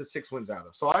going to get the 6 wins out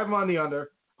of. So I have them on the under.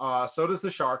 So does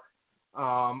the Shark.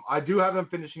 I do have them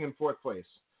finishing in 4th place.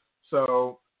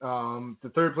 So the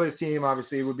 3rd place team,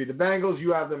 obviously, would be the Bengals.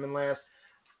 You have them in last.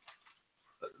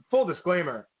 Full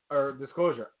disclosure, I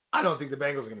don't think the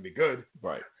Bengals are going to be good.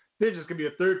 Right. They're just going to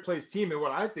be a 3rd place team in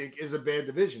what I think is a bad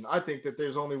division. I think that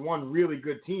there's only one really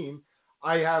good team.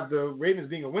 I have the Ravens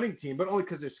being a winning team, but only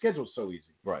because their schedule's so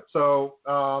easy. Right. So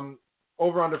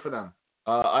over-under for them.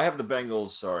 I have the Bengals,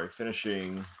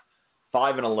 finishing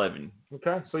 5-11.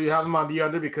 Okay, so you have them on the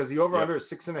under because the over-under is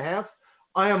 6.5.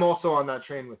 I am also on that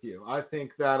train with you. I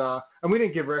think that, and we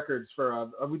didn't give records for,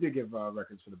 we did give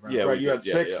records for the Browns. Yeah, right? we You did. had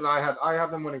Yeah, 6, yeah. and I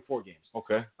have them winning 4 games.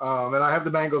 Okay. And I have the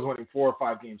Bengals winning 4 or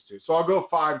 5 games too. So I'll go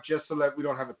 5 just so that we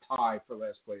don't have a tie for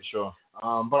last place. Sure.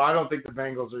 But I don't think the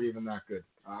Bengals are even that good.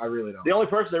 I really don't. The only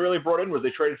person they really brought in was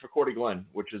they traded for Cordy Glenn,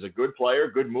 which is a good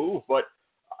player, good move, but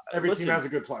Every listen, team has a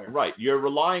good player. Right. You're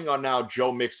relying on now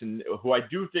Joe Mixon, who I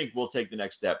do think will take the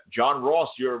next step. John Ross,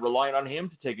 you're relying on him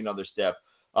to take another step.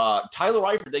 Tyler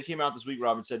Eifert, they came out this week,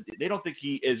 Rob, and said they don't think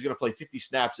he is going to play 50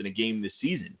 snaps in a game this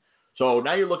season. So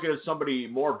now you're looking at somebody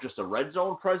more of just a red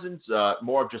zone presence,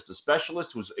 more of just a specialist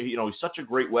who's, he's such a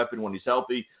great weapon when he's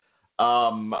healthy.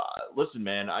 Listen,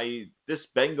 man, this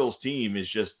Bengals team is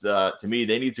just, to me,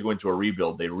 they need to go into a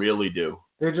rebuild. They really do.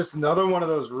 They're just another one of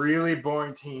those really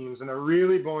boring teams in a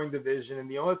really boring division. And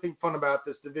the only thing fun about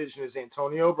this division is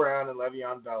Antonio Brown and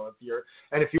Le'Veon Bell.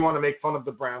 If you want to make fun of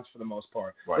the Browns for the most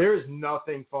part, Right. There is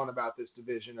nothing fun about this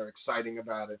division or exciting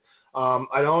about it.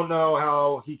 I don't know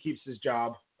how he keeps his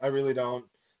job. I really don't.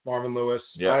 Marvin Lewis.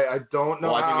 Yeah. I don't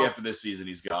know Well, I how. think after this season,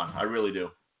 he's gone. I really do.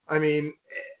 I mean,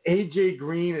 AJ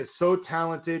Green is so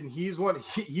talented, and he's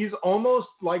almost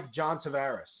like John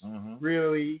Tavares. Mm-hmm.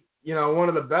 Really, one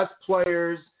of the best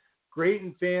players, great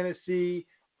in fantasy.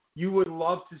 You would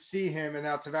love to see him, and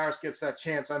now Tavares gets that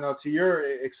chance. I know to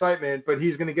your excitement, but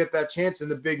he's going to get that chance in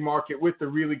the big market with the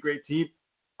really great team.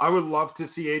 I would love to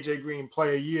see AJ Green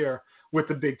play a year with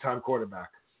the big-time quarterback.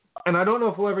 And I don't know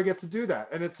if we'll ever get to do that,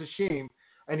 and it's a shame.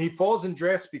 And he falls in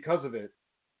drafts because of it.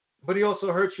 But he also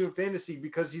hurts you in fantasy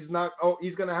because he's going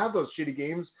to have those shitty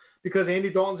games because Andy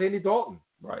Dalton's Andy Dalton.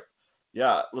 Right.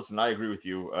 Yeah, listen, I agree with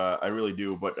you. I really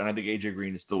do. And I think A.J.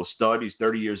 Green is still a stud. He's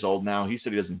 30 years old now. He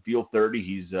said he doesn't feel 30.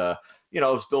 He's,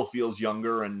 still feels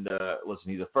younger. And,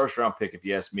 listen, he's a first-round pick, if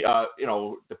you ask me,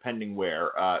 depending where,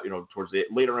 towards the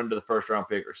later end of the first-round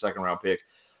pick or second-round pick.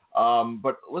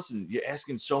 But, listen, you're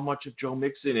asking so much of Joe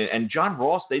Mixon. And John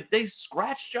Ross, they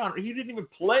scratched John. He didn't even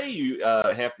play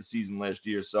half the season last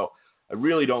year. So I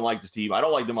really don't like this team. I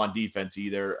don't like them on defense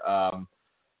either.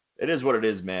 It is what it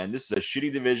is, man. This is a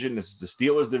shitty division. This is the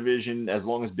Steelers division. As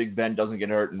long as Big Ben doesn't get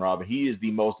hurt, and Rob, he is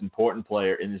the most important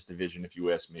player in this division, if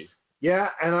you ask me. Yeah,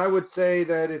 and I would say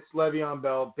that it's Le'Veon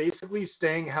Bell basically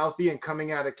staying healthy and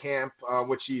coming out of camp,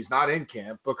 which he's not in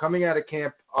camp, but coming out of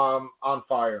camp on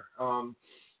fire.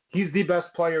 He's the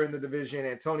best player in the division.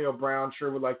 Antonio Brown sure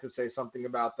would like to say something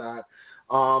about that.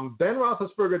 Ben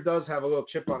Roethlisberger does have a little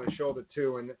chip on his shoulder,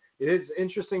 too, and it is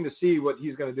interesting to see what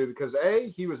he's going to do because,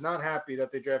 A, he was not happy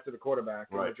that they drafted a quarterback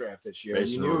in the draft this year.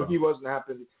 You knew he wasn't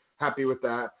happy with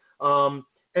that.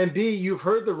 And, B, you've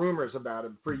heard the rumors about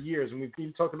him for years, and we've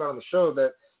even talked about on the show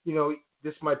that,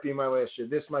 this might be my last year.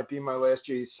 This might be my last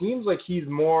year. He seems like he's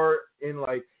more in,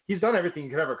 he's done everything he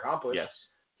could ever accomplish. Yes.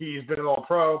 He's been an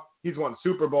All-Pro. He's won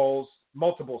Super Bowls,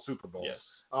 multiple Super Bowls. Yes.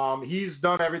 He's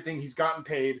done everything. He's gotten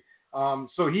paid.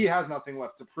 So he has nothing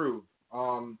left to prove.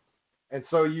 And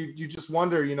so you just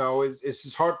wonder, is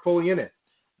his heart fully in it?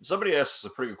 Somebody asked a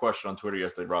pretty good question on Twitter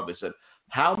yesterday, Rob. They said,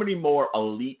 how many more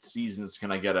elite seasons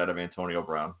can I get out of Antonio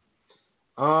Brown?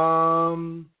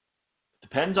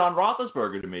 Depends on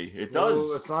Roethlisberger to me. It does.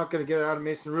 Well, it's not going to get it out of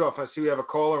Mason Rudolph. I see we have a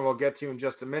caller, and we'll get to you in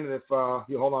just a minute if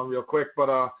you hold on real quick.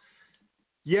 But,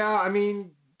 yeah, I mean,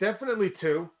 definitely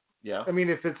 2. Yeah. I mean,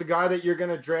 if it's a guy that you're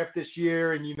going to draft this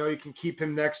year and you can keep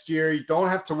him next year, you don't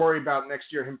have to worry about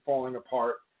next year him falling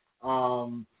apart.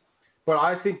 But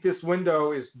I think this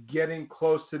window is getting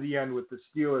close to the end with the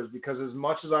Steelers because as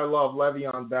much as I love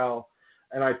Le'Veon Bell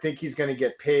and I think he's going to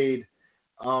get paid,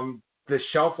 the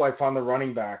shelf life on the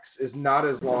running backs is not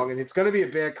as long, and it's going to be a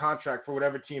bad contract for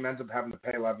whatever team ends up having to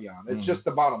pay Le'Veon. It's just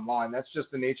the bottom line. That's just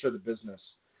the nature of the business.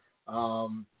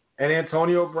 And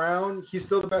Antonio Brown, he's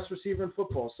still the best receiver in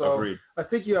football. So Agreed. I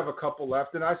think you have a couple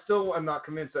left, and I still am not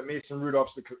convinced that Mason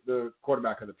Rudolph's the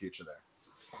quarterback of the future there.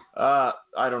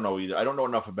 I don't know either. I don't know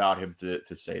enough about him to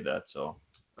say that. So.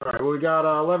 All right. Well, we got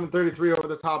 11:33 over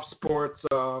the top sports.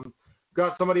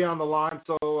 Got somebody on the line,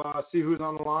 so see who's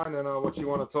on the line and what you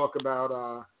want to talk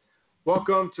about.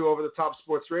 Welcome to Over the Top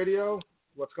Sports Radio.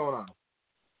 What's going on?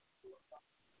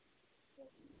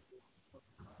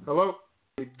 Hello.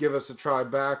 Give us a try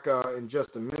back in just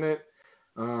a minute.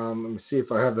 Let me see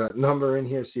if I have that number in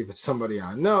here, see if it's somebody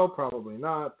I know. Probably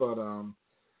not, but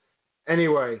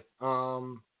anyway,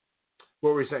 what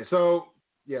were we saying? So,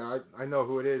 yeah, I know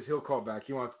who it is. He'll call back.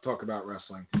 He wants to talk about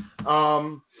wrestling.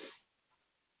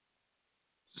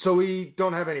 So we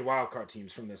don't have any wild card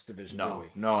teams from this division, do we?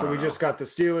 No. So we just got the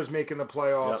Steelers making the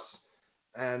playoffs. Yep.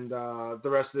 And the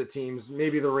rest of the teams,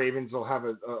 maybe the Ravens will have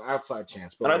an outside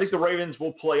chance. But I think the Ravens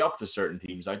will play up to certain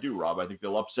teams. I do, Rob. I think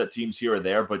they'll upset teams here or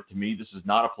there. But to me, this is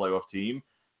not a playoff team.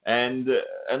 And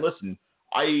listen,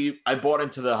 I bought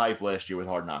into the hype last year with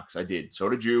Hard Knocks. I did. So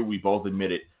did you. We both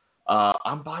admit it.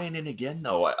 I'm buying in again,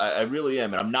 though. I really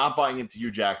am. And I'm not buying into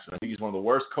Hugh Jackson. I think he's one of the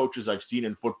worst coaches I've seen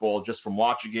in football just from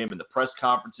watching him in the press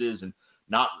conferences and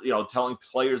not, telling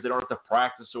players they don't have to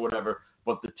practice or whatever.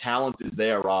 But the talent is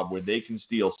there, Rob, where they can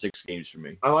steal 6 games from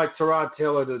me. I like Tyrod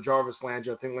Taylor to Jarvis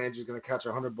Landry. I think Landry's going to catch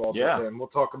 100 balls with him. We'll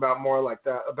talk about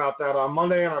that on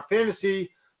Monday on our fantasy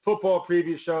football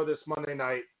preview show this Monday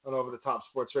night on Over the Top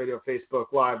Sports Radio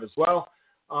Facebook Live as well.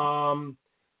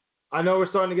 I know we're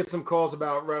starting to get some calls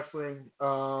about wrestling.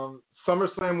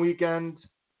 SummerSlam weekend.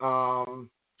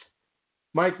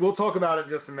 Mike, we'll talk about it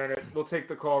in just a minute. We'll take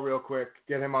the call real quick,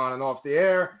 get him on and off the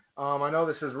air. I know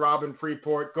this is Robin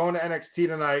Freeport going to NXT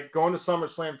tonight, going to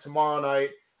SummerSlam tomorrow night.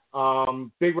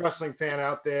 Big wrestling fan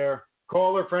out there.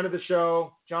 Caller, friend of the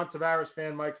show, John Tavares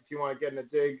fan. Mike, if you want to get in a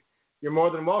dig, you're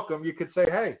more than welcome. You could say,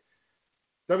 hey,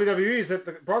 WWE's at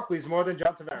the Barclays more than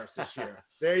John Tavares this year.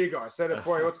 There you go. I said it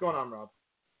for you. What's going on, Rob?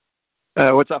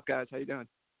 What's up, guys? How you doing?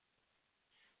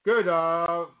 Good.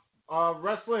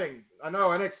 Wrestling. I know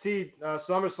NXT,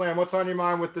 SummerSlam. What's on your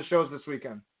mind with the shows this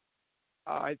weekend?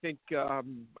 I think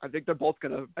they're both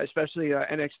gonna, especially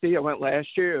NXT. I went last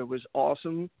year; it was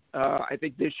awesome. I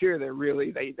think this year they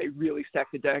really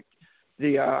stacked the deck.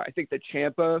 I think the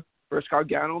Ciampa versus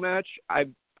Gargano match. I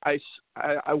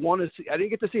want to see. I didn't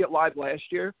get to see it live last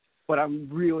year, but I'm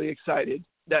really excited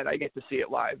that I get to see it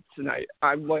live tonight.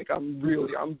 I'm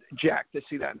jacked to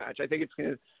see that match. I think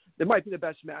it might be the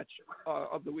best match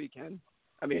of the weekend.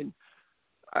 I mean,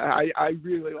 I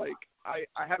really like.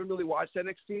 I haven't really watched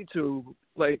NXT to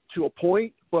a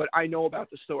point, but I know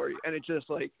about the story, and it's just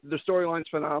like the storyline's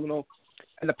phenomenal,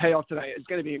 and the payoff tonight is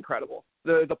going to be incredible.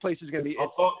 The place is going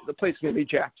to be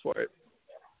jacked for it.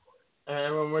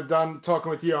 And when we're done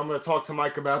talking with you, I'm going to talk to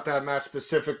Mike about that match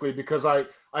specifically because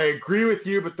I agree with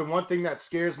you, but the one thing that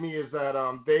scares me is that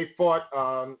they fought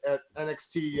at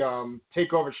NXT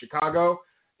TakeOver Chicago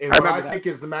in what I think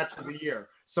is the match of the year.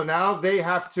 So now they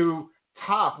have to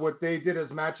top what they did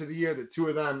as match of the year, the two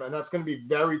of them, and that's going to be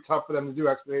very tough for them to do.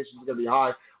 Expectations are going to be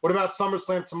high. What about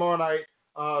SummerSlam tomorrow night?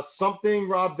 Something,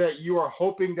 Rob, that you are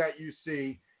hoping that you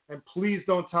see, and please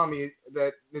don't tell me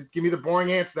that. Give me the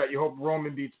boring answer that you hope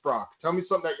Roman beats Brock. Tell me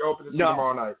something that you're hoping to see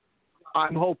tomorrow night.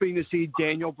 I'm hoping to see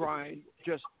Daniel Bryan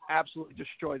just absolutely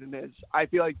destroy The Miz. I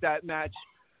feel like that match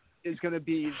is going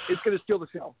to steal the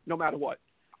show no matter what.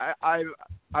 I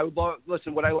would love,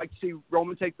 listen, would I like to see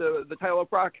Roman take the title of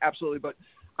Brock? Absolutely. But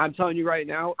I'm telling you right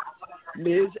now,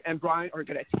 Miz and Bryan are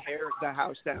going to tear the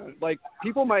house down. Like,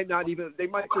 people might not even, they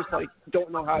might just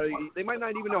don't know they might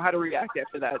not even know how to react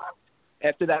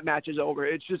after that match is over.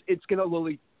 It's going to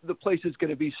literally, the place is going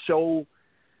to be so,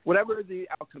 whatever the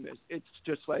outcome is, it's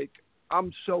just like,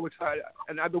 I'm so excited.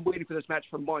 And I've been waiting for this match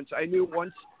for months. I knew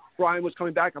once Bryan was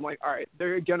coming back, I'm like, all right,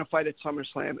 they're going to fight at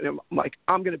SummerSlam. And I'm like,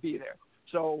 I'm going to be there.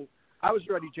 So I was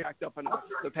already jacked up enough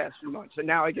the past few months, and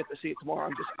now I get to see it tomorrow.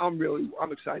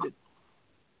 I'm excited.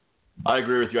 I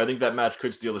agree with you. I think that match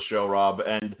could steal the show, Rob.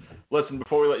 And listen,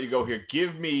 before we let you go here,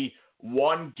 give me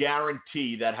one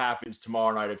guarantee that happens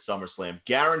tomorrow night at SummerSlam.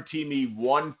 Guarantee me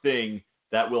one thing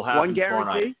that will happen tomorrow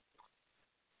night.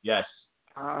 Yes.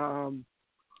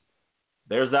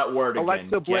 There's that word again.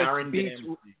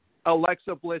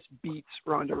 Alexa Bliss beats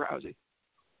Ronda Rousey.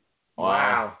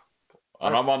 Wow.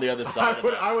 And I'm on the other side.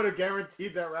 I would have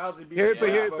guaranteed that Rousey beat. Here's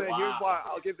why.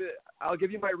 I'll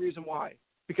give you my reason why.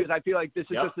 Because I feel like this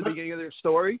is just the beginning of their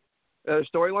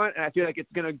storyline, and I feel like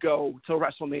it's gonna go till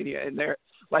WrestleMania, and they're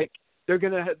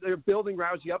building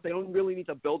Rousey up. They don't really need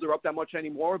to build her up that much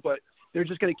anymore, but they're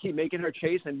just gonna keep making her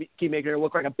chase and keep making her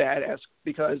look like a badass.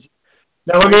 Because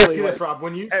now let me ask you this, Rob.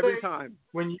 When you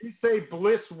say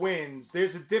Bliss wins,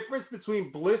 there's a difference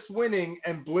between Bliss winning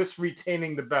and Bliss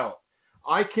retaining the belt.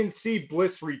 I can see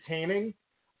Bliss retaining.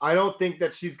 I don't think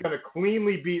that she's going to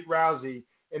cleanly beat Rousey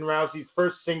in Rousey's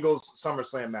first singles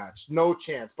SummerSlam match. No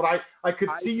chance. But I could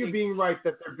see you being right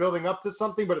that they're building up to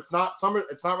something, but it's not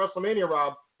WrestleMania,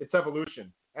 Rob. It's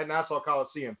Evolution at Nassau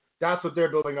Coliseum. That's what they're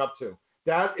building up to.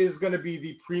 That is going to be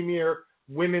the premier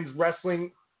women's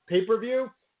wrestling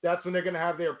pay-per-view. That's when they're going to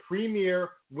have their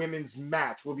premier women's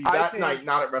match. Will be that night,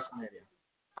 not at WrestleMania.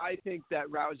 I think that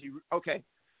Rousey. Okay.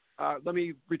 Let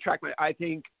me retract I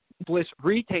think Bliss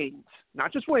retains,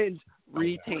 not just wins,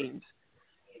 retains.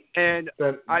 And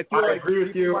I agree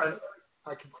with you.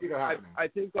 I can see that happening. I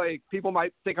think people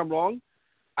might think I'm wrong.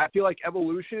 I feel like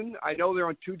Evolution, I know they're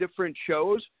on two different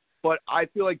shows, but I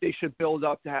feel like they should build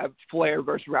up to have Flair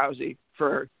versus Rousey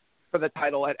for the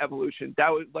title at Evolution. That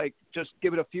would just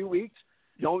give it a few weeks.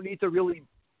 You don't need to really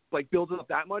build it up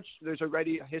that much. There's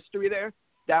already a history there.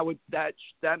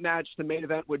 that match, the main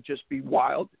event, would just be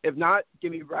wild. If not,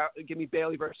 give me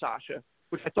Bayley versus Sasha,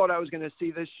 which I thought I was going to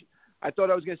see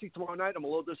tomorrow night. I'm a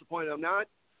little disappointed I'm not,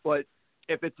 but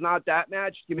if it's not that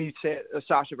match, give me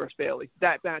Sasha versus Bayley.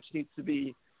 That match needs to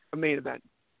be a main event.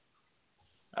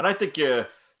 And I think you're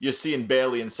seeing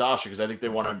Bayley and Sasha because I think they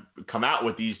want to come out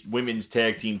with these women's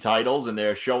tag team titles, and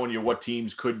they're showing you what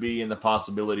teams could be and the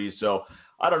possibilities. So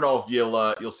I don't know if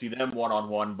you'll see them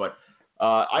one-on-one, but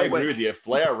I agree with you.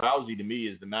 Flair Rousey to me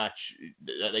is the match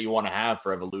that you want to have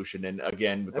for Evolution. And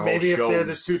again, with the maybe whole show, if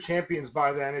they're the two champions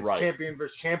by then, it's champion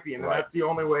versus champion. And that's the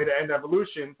only way to end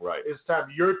Evolution is to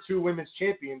have your two women's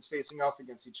champions facing off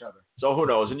against each other. So who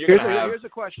knows? And you're going to have here's a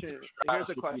question.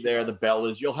 There, the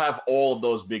Bellas. You'll have all of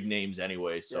those big names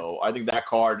anyway. So I think that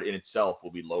card in itself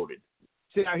will be loaded.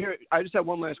 See, now here, I just have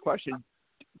one last question.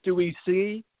 Do we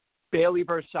see Bayley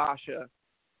versus Sasha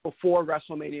before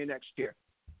WrestleMania next year?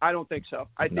 I don't think so.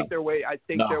 I think they're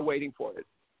they're waiting for it.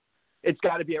 It's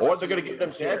got to be. Or they're going to give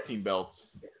them tag team belts.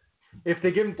 If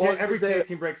they give them every tag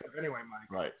team breaks up anyway,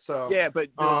 Mike. Right. So yeah, but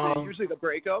usually the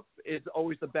breakup is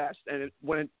always the best. And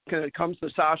when it comes to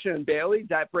Sasha and Bayley,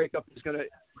 that breakup is gonna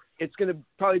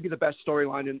probably be the best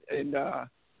storyline in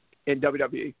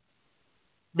WWE.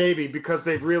 Maybe because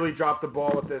they've really dropped the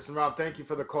ball with this. And Rob, thank you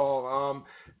for the call.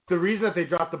 The reason that they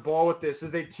dropped the ball with this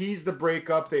is they teased the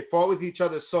breakup. They fought with each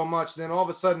other so much. Then all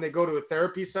of a sudden they go to a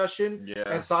therapy session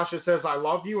and Sasha says, "I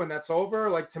love you," and that's over.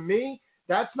 Like, to me,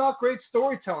 that's not great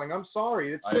storytelling. I'm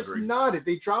sorry. It's just not it.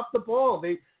 They dropped the ball.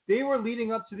 They were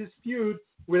leading up to this feud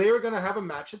where they were going to have a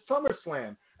match at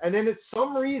SummerSlam. And then, at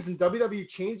some reason, WWE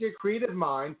changed their creative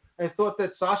mind and thought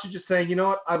that Sasha just saying, "You know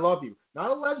what, I love you."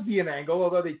 Not a lesbian angle,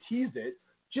 although they teased it.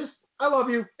 Just, "I love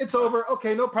you. It's over.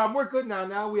 Okay, no problem. We're good now.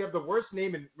 Now we have the worst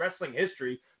name in wrestling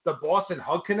history, the Boston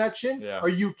Hug Connection." Yeah. Are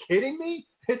you kidding me?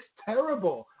 It's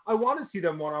terrible. I want to see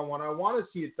them one-on-one. I want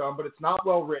to see it done, but it's not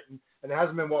well written, and it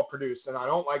hasn't been well produced, and I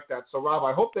don't like that. So, Rob,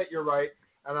 I hope that you're right.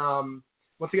 And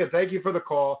once again, thank you for the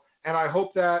call, and I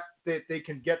hope that they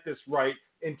can get this right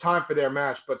in time for their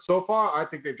match. But so far, I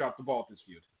think they've dropped the ball at this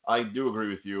feud. I do agree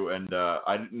with you, and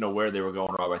I didn't know where they were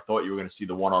going, Rob. I thought you were going to see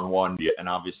the one-on-one, and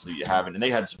obviously you haven't. And they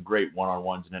had some great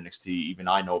one-on-ones in NXT. Even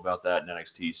I know about that in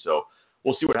NXT, so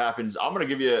we'll see what happens. I'm going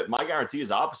to give you – my guarantee is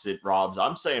opposite, Rob's.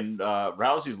 I'm saying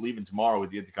Rousey's leaving tomorrow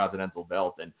with the Intercontinental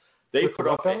belt, and they put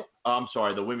up – I'm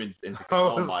sorry, the women's –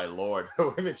 oh, my Lord.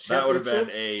 The women's that would have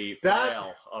been a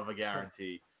pile of a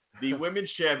guarantee. The Women's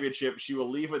Championship, she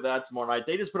will leave with that tomorrow night.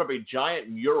 They just put up a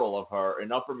giant mural of her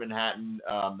in Upper Manhattan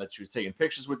that she was taking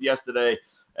pictures with yesterday.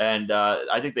 And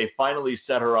I think they finally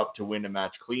set her up to win a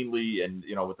match cleanly. And,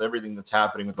 you know, with everything that's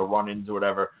happening with the run-ins or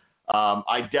whatever,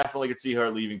 I definitely could see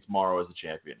her leaving tomorrow as a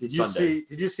champion. Did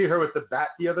you see her with the bat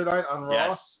the other night on Raw?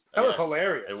 Yes. That was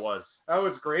hilarious. It was. That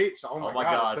was great. So, oh my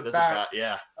God. The bat.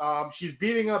 Yeah. She's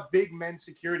beating up big men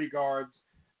security guards.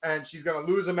 And she's going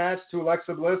to lose a match to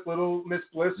Alexa Bliss, Little Miss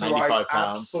Bliss, who I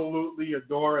absolutely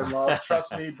adore and love.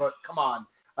 Trust me, but come on.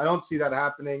 I don't see that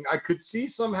happening. I could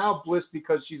see somehow Bliss,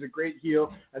 because she's a great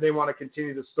heel, and they want to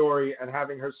continue the story, and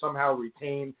having her somehow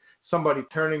retain somebody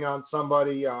turning on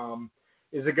somebody.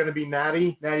 Is it going to be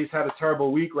Natty? Natty's had a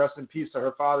terrible week. Rest in peace to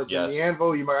her father, Jimmy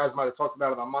Anvil. You guys might have talked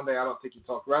about it on Monday. I don't think you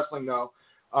talked wrestling, though.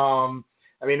 I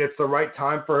mean, it's the right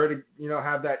time for her to,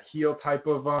 have that heel type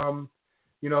of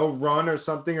run or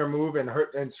something or move and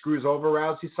hurt and screws over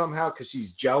Rousey somehow because she's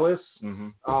jealous.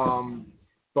 Mm-hmm.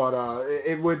 But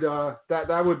it would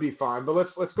that would be fine. But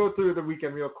let's go through the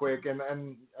weekend real quick. And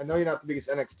I know you're not the biggest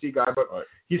NXT guy, but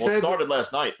he said it started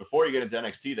last night. Before you get into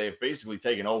NXT, they've basically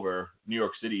taken over New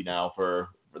York City now for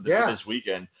this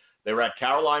weekend. They were at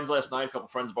Caroline's last night. A couple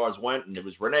friends of ours went, and it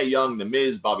was Renee Young, The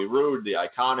Miz, Bobby Roode, the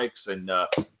Iconics, and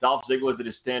Dolph Ziggler did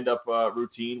his stand-up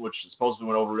routine, which supposedly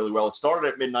went over really well. It started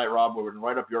at midnight, Rob. We were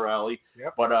right up your alley.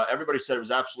 Yep. But everybody said it was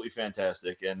absolutely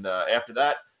fantastic. And after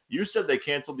that, you said they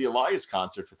canceled the Elias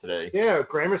concert for today. Yeah,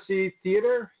 Gramercy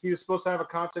Theater. He was supposed to have a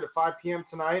concert at 5 p.m.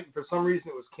 tonight. And for some reason,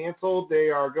 it was canceled. They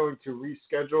are going to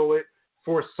reschedule it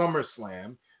for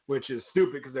SummerSlam, which is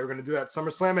stupid because they were going to do that at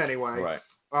SummerSlam anyway. Right.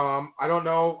 I don't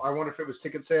know. I wonder if it was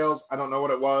ticket sales. I don't know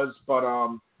what it was, but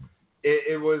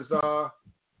it was.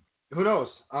 Who knows?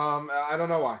 I don't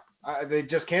know why. They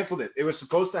just canceled it. It was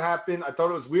supposed to happen. I thought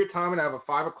it was weird timing to have a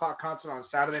 5 o'clock concert on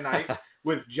Saturday night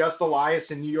with just Elias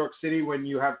in New York City when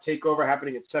you have TakeOver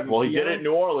happening at 7 p.m. Well, he did it in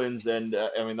New Orleans, and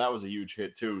that was a huge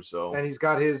hit too. So. And he's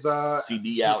got his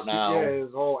CD out now. Yeah,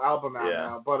 his whole album out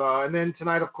now. But and then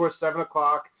tonight, of course, 7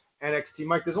 o'clock. NXT.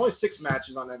 Mike, there's only 6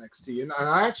 matches on NXT, and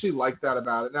I actually like that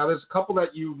about it. Now, there's a couple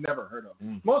that you've never heard of.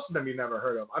 Most of them you've never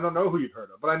heard of. I don't know who you've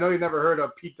heard of, but I know you've never heard of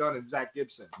Pete Dunne and Zach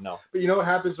Gibson. No. But you know what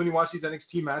happens when you watch these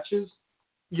NXT matches?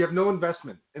 You have no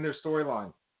investment in their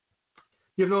storyline.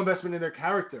 You have no investment in their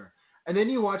character. And then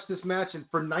you watch this match, and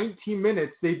for 19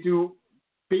 minutes, they do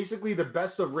basically the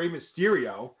best of Rey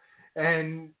Mysterio.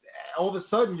 And all of a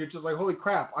sudden, you're just like, holy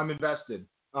crap, I'm invested.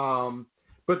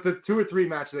 But the 2 or 3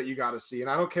 matches that you got to see, and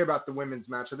I don't care about the women's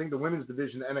match. I think the women's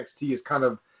division, NXT, has kind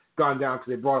of gone down because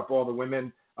they brought up all the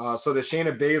women. So the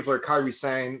Shayna Baszler, Kairi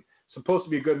Sane, supposed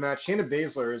to be a good match. Shayna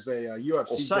Baszler is a UFC Well,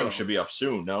 girl. Sane should be up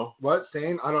soon, no? What,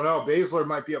 Sane? I don't know. Baszler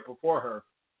might be up before her.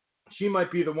 She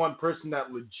might be the one person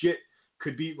that legit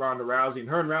could beat Ronda Rousey. And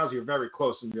her and Rousey are very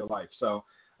close in real life. So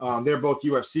they're both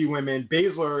UFC women.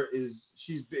 Baszler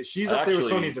she's up there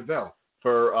with Sonya Deville.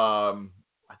 For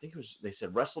I think they said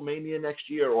WrestleMania next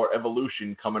year or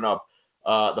Evolution coming up.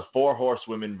 The 4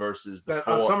 horsewomen versus the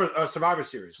Survivor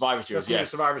Series. Survivor Series, yes.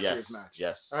 Survivor Series match.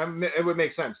 Yes. It would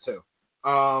make sense too.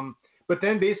 But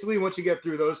then basically once you get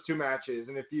through those 2 matches,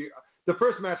 and the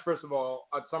first match, first of all,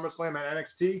 at SummerSlam at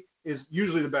NXT is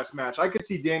usually the best match. I could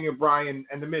see Daniel Bryan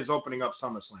and The Miz opening up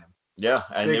SummerSlam. Yeah,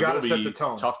 and they it gotta will set be the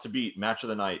tone. tough to beat. Match of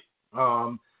the night.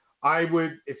 I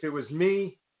would, if it was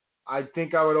me, I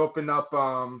think I would open up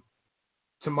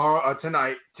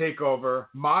tonight, TakeOver,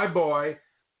 my boy,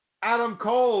 Adam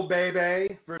Cole,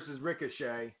 baby, versus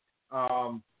Ricochet.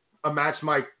 A match,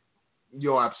 Mike,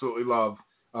 you'll absolutely love.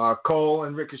 Cole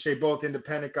and Ricochet, both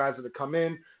independent guys that have come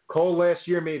in. Cole last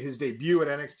year made his debut at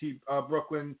NXT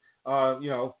Brooklyn,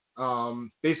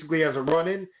 basically as a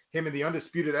run-in. Him in the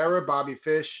Undisputed Era, Bobby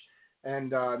Fish, and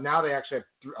now they actually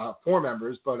have 4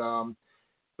 members, but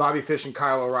Bobby Fish and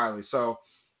Kyle O'Reilly. So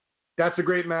that's a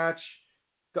great match.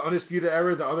 The Undisputed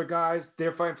Era, the other guys,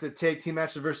 they're fighting for the tag team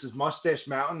matches versus Mustache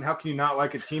Mountain. How can you not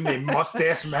like a team named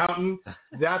Mustache Mountain?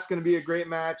 That's going to be a great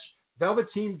match.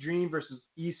 Velveteen Dream versus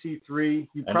EC3.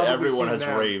 And everyone has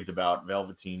raved about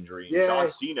Velveteen Dream. Yeah.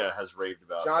 John Cena has raved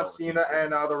about Velveteen Cena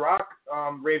Dream. and The Rock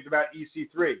raved about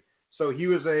EC3. So he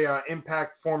was a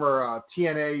Impact former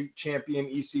TNA champion,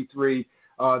 EC3.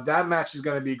 That match is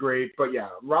going to be great. But yeah,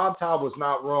 Rob Taub was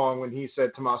not wrong when he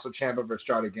said Tommaso Ciampa versus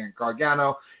Strada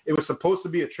Gargano. It was supposed to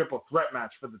be a triple threat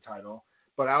match for the title,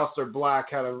 but Aleister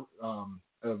Black had a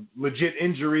legit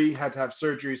injury, had to have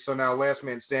surgery, so now last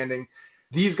man standing.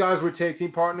 These guys were tag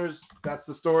team partners. That's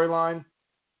the storyline.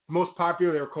 Most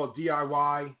popular, they were called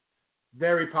DIY.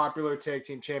 Very popular tag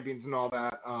team champions and all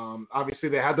that. Obviously,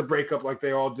 they had the breakup like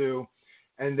they all do.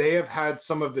 And they have had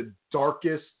some of the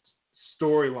darkest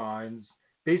storylines,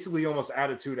 basically almost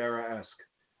Attitude Era-esque,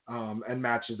 and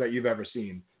matches that you've ever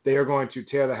seen. They are going to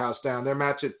tear the house down. Their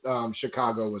match at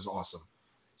Chicago was awesome.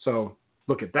 So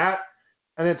look at that.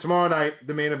 And then tomorrow night,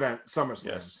 the main event, SummerSlam.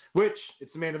 Yes. Which,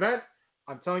 it's the main event.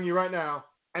 I'm telling you right now,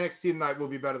 NXT tonight will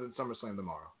be better than SummerSlam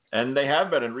tomorrow. And they have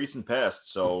been in recent past,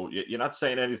 so you're not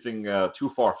saying anything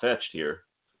too far-fetched here.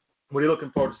 What are you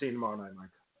looking forward to seeing tomorrow night, Mike?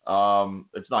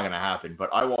 It's not going to happen, but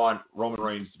I want Roman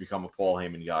Reigns to become a Paul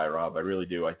Heyman guy, Rob. I really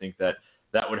do. I think that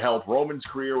would help Roman's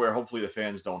career, where hopefully the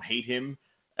fans don't hate him.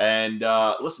 And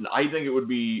listen, I think it would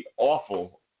be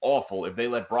awful if they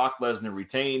let Brock Lesnar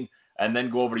retain and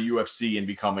then go over to UFC and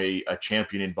become a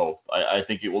champion in both. I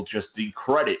think it will just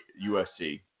decredit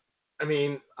UFC. I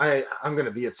mean, I'm going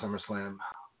to be at SummerSlam.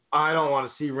 I don't want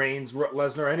to see Reigns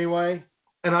Lesnar anyway,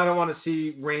 and I don't want to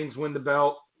see Reigns win the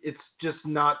belt. It's just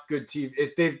not good TV.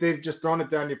 They've just thrown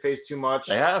it down your face too much.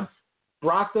 They have.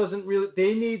 Brock doesn't really.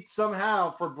 They need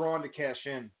somehow for Braun to cash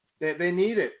in. They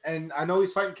need it, and I know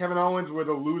he's fighting Kevin Owens, where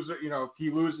the loser. You know, if he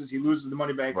loses the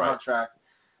Money Bank contract.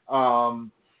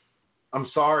 I'm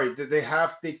sorry.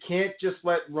 They can't just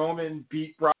let Roman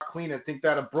beat Brock clean and think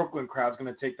that a Brooklyn crowd's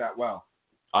going to take that well.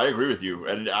 I agree with you.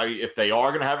 And if they are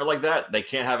going to have it like that, they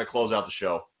can't have it close out the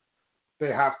show. They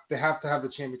have to have the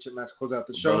championship match close out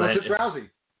the show. Unless it's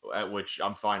Rousey. Which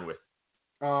I'm fine with.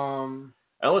 And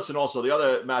listen, also, the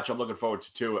other match I'm looking forward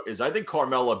to, too, is I think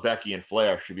Carmella, Becky, and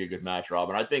Flair should be a good match, Rob.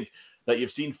 And I think that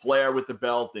you've seen Flair with the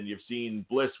belt, and you've seen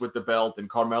Bliss with the belt, and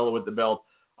Carmella with the belt.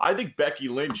 I think Becky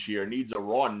Lynch here needs a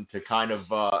run to kind of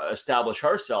establish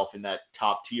herself in that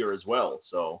top tier as well.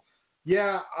 So...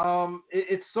 Yeah,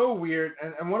 it's so weird.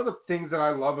 And one of the things that I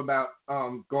love about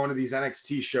going to these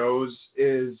NXT shows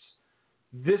is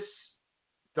this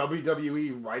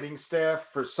WWE writing staff,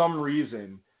 for some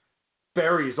reason,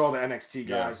 buries all the NXT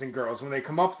guys and girls when they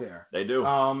come up there. They do.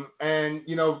 And,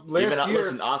 you know, last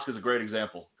year... Listen, Asuka's a great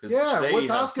example. Yeah, they what's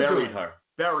have Asuka buried doing? her.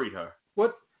 Buried her.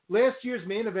 Last year's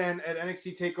main event at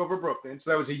NXT TakeOver Brooklyn,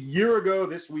 so that was a year ago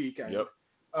this weekend,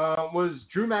 was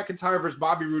Drew McIntyre versus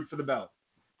Bobby Roode for the belt.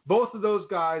 Both of those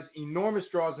guys, enormous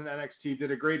draws in NXT,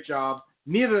 did a great job.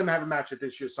 Neither of them have a match at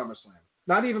this year's SummerSlam.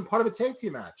 Not even part of a tag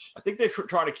team match. I think they're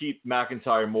trying to keep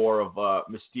McIntyre more of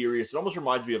mysterious. It almost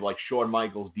reminds me of like Shawn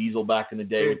Michaels, Diesel back in the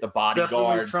day with the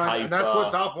bodyguard type. And that's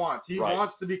what Dolph wants. He right.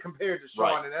 wants to be compared to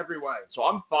Shawn in every way. So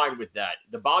I'm fine with that.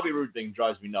 The Bobby Roode thing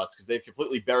drives me nuts because they've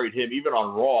completely buried him, even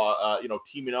on Raw.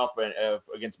 Teaming up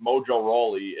against Mojo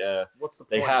Rawley. What's the point?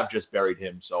 They have just buried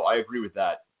him. So I agree with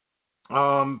that.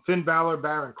 Finn Balor,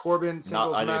 Baron Corbin,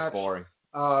 singles match. I think it's boring.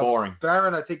 Boring.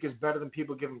 Baron, I think, is better than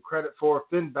people give him credit for.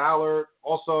 Finn Balor,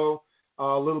 also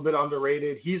a little bit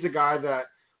underrated. He's a guy that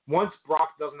once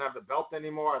Brock doesn't have the belt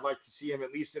anymore, I'd like to see him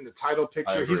at least in the title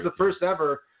picture. He's the first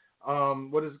ever.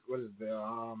 What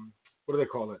do they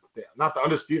call it? Not the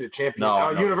undisputed champion.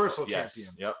 Universal champion.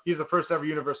 Yep. He's the first ever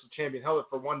Universal champion. Held it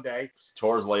for one day.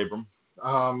 Tor's labrum.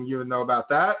 You would know about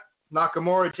that.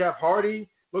 Nakamura, Jeff Hardy.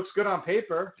 Looks good on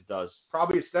paper. It does.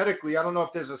 Probably aesthetically. I don't know if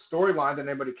there's a storyline that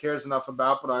anybody cares enough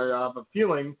about, but I have a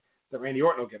feeling that Randy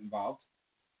Orton will get involved.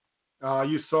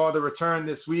 You saw the return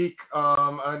this week.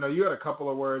 I know you had a couple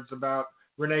of words about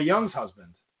Renee Young's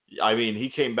husband. I mean, he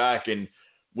came back, and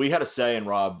we had a saying,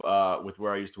 Rob, with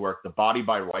where I used to work, the body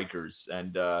by Rikers.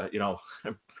 And,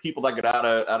 people that get out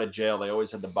of jail, they always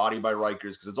had the body by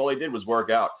Rikers because all they did was work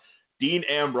out. Dean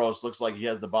Ambrose looks like he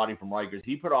has the body from Rikers.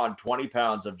 He put on 20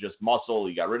 pounds of just muscle.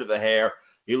 He got rid of the hair.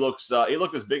 He looked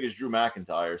as big as Drew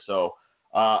McIntyre. So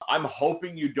I'm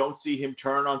hoping you don't see him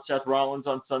turn on Seth Rollins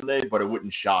on Sunday, but it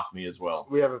wouldn't shock me as well.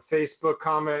 We have a Facebook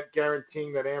comment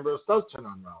guaranteeing that Ambrose does turn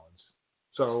on Rollins.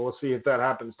 So we'll see if that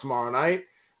happens tomorrow night.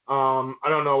 I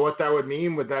don't know what that would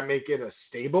mean. Would that make it a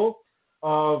stable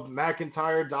of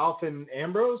McIntyre, Dolph, and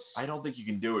Ambrose? I don't think you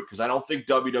can do it because I don't think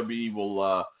WWE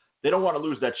will they don't want to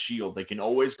lose that Shield. They can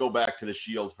always go back to the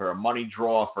Shield for a money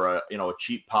draw, for a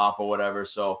cheap pop or whatever.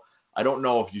 So I don't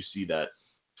know if you see that.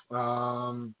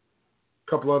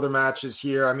 Couple other matches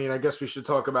here. I mean, I guess we should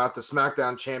talk about the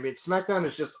SmackDown champion. SmackDown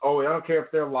is just I don't care if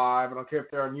they're live. I don't care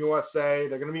if they're on USA.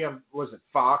 They're going to be on,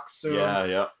 Fox soon?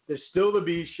 Yeah. There's still the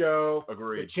B show.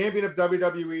 Agreed. The champion of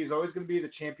WWE is always going to be the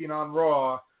champion on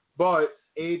Raw, but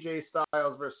AJ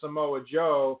Styles versus Samoa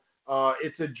Joe,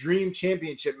 it's a dream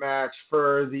championship match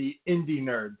for the indie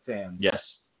nerd fans. Yes.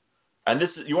 And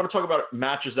you want to talk about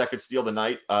matches that could steal the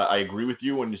night? I agree with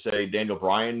you when you say Daniel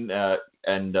Bryan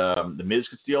and The Miz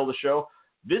could steal the show.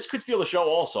 This could steal the show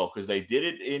also because they did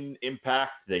it in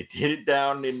Impact. They did it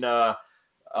down in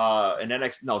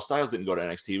NXT. No, Styles didn't go to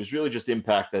NXT. It was really just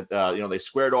Impact that they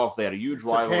squared off. They had a huge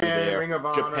rivalry there. Ring of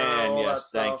Honor, Japan, yes,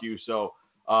 thank stuff. you. So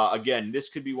again, this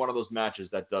could be one of those matches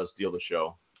that does steal the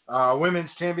show. Women's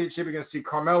Championship, you're going to see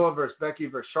Carmella versus Becky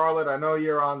versus Charlotte. I know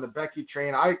you're on the Becky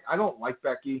train. I don't like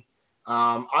Becky.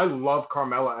 I love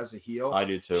Carmella as a heel. I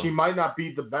do too. She might not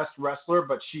be the best wrestler,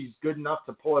 but she's good enough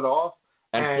to pull it off.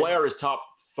 And Flair is top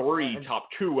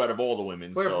 2 out of all the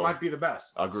women. Flair so. might be the best.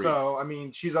 Agreed. So, I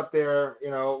mean, she's up there,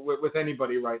 with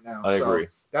anybody right now. I agree.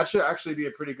 That should actually be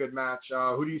a pretty good match.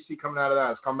 Who do you see coming out of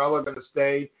that? Is Carmella going to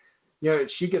stay?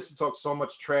 She gets to talk so much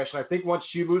trash, and I think once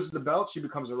she loses the belt, she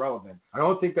becomes irrelevant. I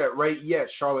don't think that right yet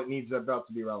Charlotte needs that belt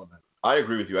to be relevant. I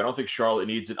agree with you. I don't think Charlotte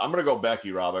needs it. I'm going to go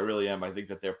Becky, Rob. I really am. I think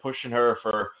that they're pushing her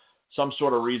for some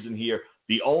sort of reason here.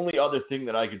 The only other thing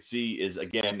that I could see is,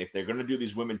 again, if they're going to do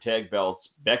these women tag belts,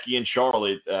 Becky and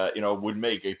Charlotte, would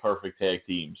make a perfect tag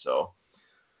team. So,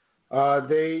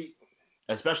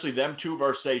 especially them two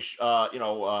versus,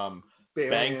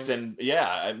 Banks and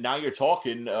now you're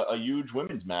talking a huge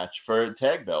women's match for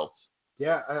tag belts.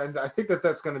 Yeah, and I think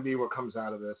that's going to be what comes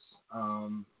out of this.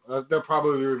 They'll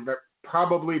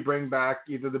probably bring back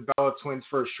either the Bella Twins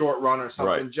for a short run or something,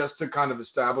 right, just to kind of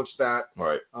establish that.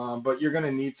 Right. But you're going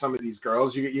to need some of these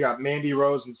girls. You got Mandy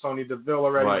Rose and Sonya Deville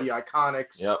already, right, the Iconics.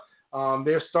 Yep.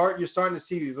 You're starting to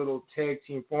see these little tag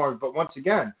team forms. But once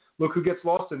again, look who gets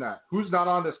lost in that. Who's not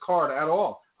on this card at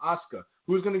all? Asuka.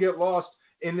 Who's going to get lost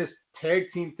in this tag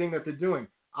team thing that they're doing?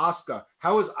 Asuka.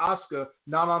 How is Asuka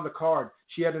not on the card?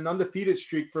 She had an undefeated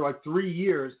streak for like 3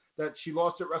 years that she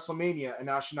lost at WrestleMania, and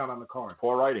now she's not on the card.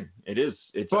 Poor writing. It is.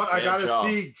 But I got to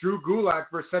see Drew Gulak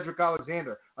versus Cedric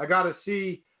Alexander. I got to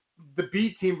see the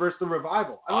B Team versus the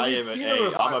Revival. I'm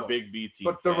a big B Team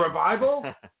But fan. the Revival?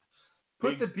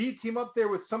 Put the B Team up there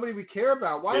with somebody we care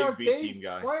about. Why aren't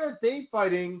they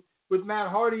fighting with Matt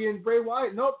Hardy and Bray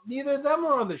Wyatt? Nope, neither of them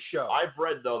are on the show. I've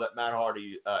read, though, that Matt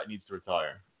Hardy needs to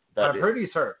retire. I've heard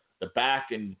he's hurt. The back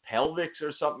and pelvics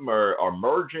or something are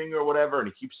merging or whatever, and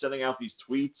he keeps sending out these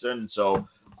tweets. And so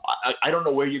I don't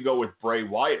know where you go with Bray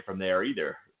Wyatt from there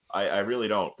either. I really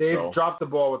don't. They've dropped the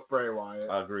ball with Bray Wyatt.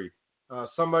 I agree.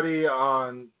 Somebody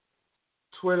on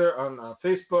Twitter, on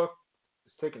Facebook,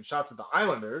 is taking shots at the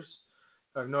Islanders.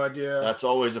 I have no idea. That's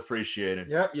always appreciated.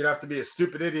 Yep, you'd have to be a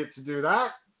stupid idiot to do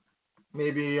that.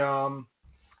 maybe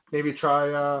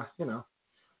try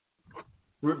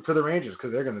root for the Rangers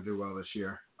because they're going to do well this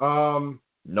year.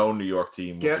 No New York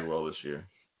team will do well this year.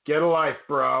 Get a life,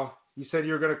 bro. You said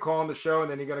you were going to call on the show, and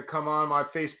then you're going to come on my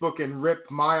Facebook and rip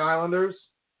my Islanders.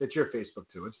 It's your Facebook,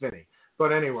 too. It's Vinny.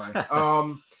 But anyway.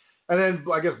 And then,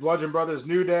 I guess, Bludgeon Brothers,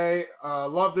 New Day.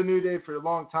 Loved the New Day for a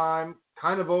long time.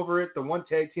 Kind of over it. The one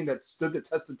tag team that stood the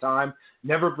test of time.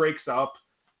 Never breaks up.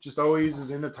 Just always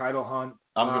is in the title hunt.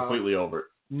 I'm completely over it.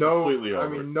 No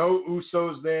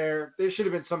Usos there. There should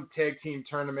have been some tag team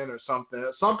tournament or something.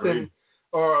 Agreed.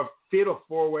 Or a fatal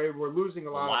four-way. We're losing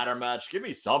a lot. Ladder match. Give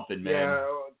me something, man. Yeah.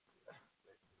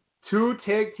 2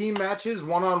 tag team matches,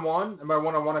 one-on-one. And by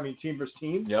one-on-one, I mean team versus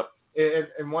team. Yep.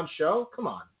 In one show? Come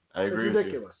on. I agree it's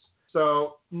ridiculous. With you.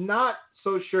 So, not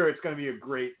so sure it's going to be a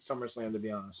great SummerSlam, to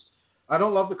be honest. I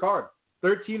don't love the card.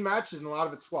 13 matches and a lot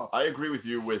of it's fluff. I agree with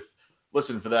you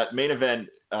listen, for that main event,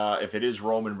 if it is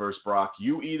Roman versus Brock,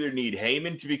 you either need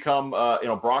Heyman to become,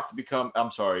 Brock to become,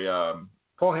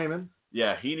 Paul Heyman.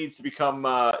 Yeah, he needs to become,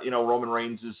 Roman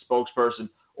Reigns' spokesperson,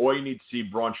 or you need to see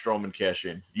Braun Strowman cash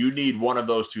in. You need one of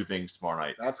those two things tomorrow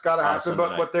night. That's got to happen,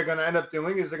 but what they're going to end up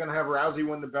doing is they're going to have Rousey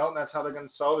win the belt, and that's how they're going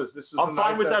to sell this. I'm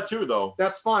fine with that too, though.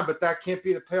 That's fine, but that can't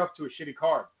be the payoff to a shitty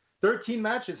card. 13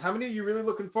 matches. How many are you really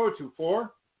looking forward to?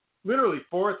 4? Literally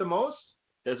 4 at the most?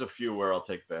 There's a few where I'll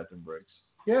take bathroom breaks.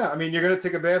 Yeah, I mean, you're going to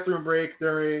take a bathroom break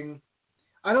during...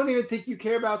 I don't even think you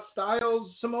care about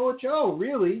Styles, Samoa Joe,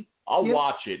 really. I'll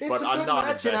watch it, but I'm not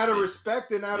invested. It's a good match, and out of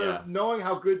respect and out of knowing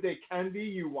how good they can be,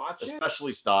 you watch it.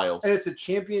 Especially Styles. And it's a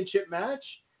championship match.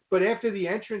 But after the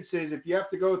entrances, if you have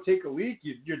to go take a leak,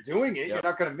 you're doing it. Yep. You're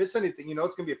not going to miss anything. You know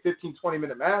it's going to be a 15,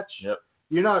 20-minute match. Yep.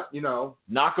 You're not,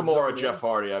 Nakamura, Jeff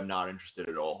Hardy, I'm not interested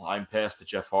at all. I'm past the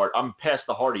Jeff Hardy. I'm past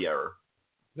the Hardy era.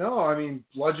 No, I mean,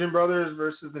 Bludgeon Brothers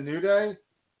versus the New Day.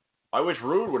 I wish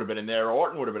Rude would have been in there.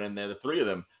 Orton would have been in there, the 3 of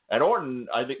them. And Orton,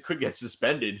 I think, could get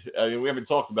suspended. I mean, we haven't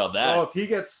talked about that. Well, if he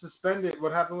gets suspended,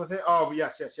 what happened with him? Oh,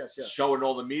 yes. Showing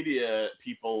all the media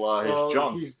people his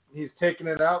junk. He's taking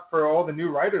it out for all the new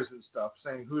writers and stuff,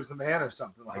 saying who's the man or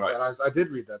something like that. I did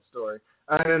read that story.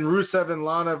 And then Rusev and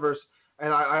Lana versus,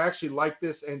 and I actually like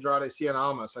this Andrade Cien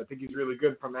Almas. I think he's really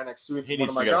good from NXT. He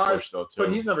needs to get a push, though, too.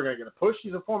 But he's never going to get a push.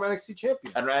 He's a former NXT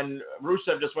champion. And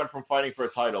Rusev just went from fighting for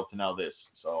a title to now this,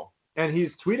 so... And he's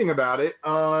tweeting about it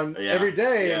on every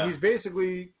day, yeah. And he's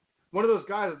basically one of those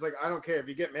guys that's like, I don't care if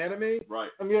you get mad at me, right?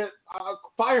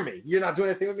 Fire me. You're not doing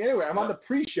anything with me anyway. I'm on the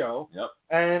pre-show,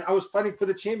 and I was fighting for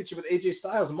the championship with AJ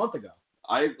Styles a month ago.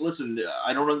 I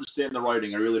don't understand the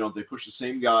writing. I really don't. They push the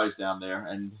same guys down there,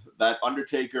 and that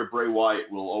Undertaker Bray Wyatt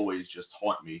will always just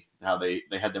haunt me. How they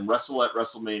had them wrestle at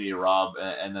WrestleMania, Rob,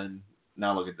 and then.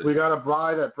 Now look at this. We got a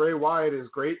buy that Bray Wyatt is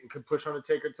great and can push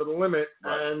Undertaker to the limit,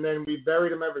 and then we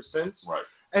buried him ever since. Right.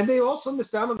 And they also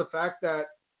missed out on the fact that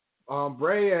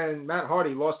Bray and Matt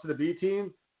Hardy lost to the B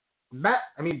team.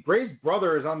 Bray's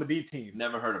brother is on the B team.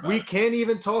 Never heard about it. We can't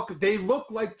even talk. They look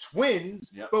like twins,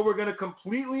 but we're going to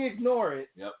completely ignore it.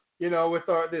 Yep. With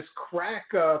this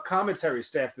crack commentary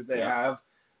staff that they have.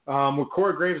 With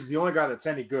Corey Graves is the only guy that's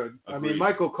any good. Agreed. I mean,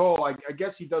 Michael Cole, I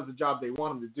guess he does the job they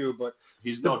want him to do, but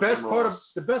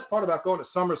the best part about going to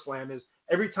SummerSlam is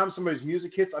every time somebody's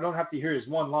music hits, I don't have to hear his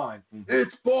one line. Mm-hmm.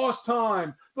 It's boss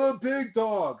time, the big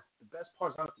dog. The best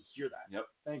part is I don't have to hear that. Yep.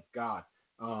 Thank God.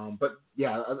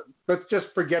 Let's just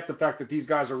forget the fact that these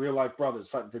guys are real life brothers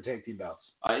fighting for tag team belts.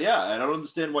 I don't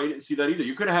understand why you didn't see that either.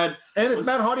 You could have had. And if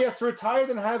Matt Hardy has to retire,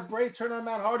 then have Bray turn on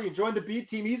Matt Hardy and join the B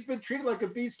team. He's been treated like a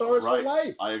B star his whole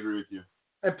life. I agree with you.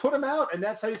 And put him out, and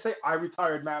that's how you say, I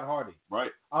retired Matt Hardy. Right.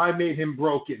 I made him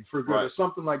broken for good, or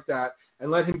something like that,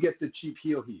 and let him get the cheap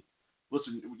heel heat.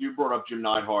 Listen, you brought up Jim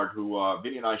Neidhart, who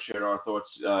Vinny and I shared our thoughts.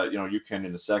 You can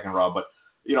in a second, Rob, but.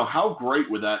 How great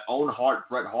were that Owen Hart,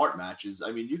 Bret Hart matches?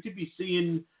 I mean, you could be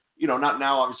seeing, not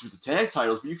now obviously with the tag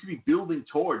titles, but you could be building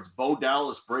towards Bo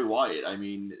Dallas, Bray Wyatt. I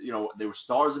mean, they were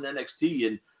stars in NXT,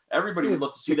 and everybody would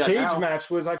love to see that now. The cage match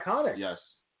was iconic. Yes.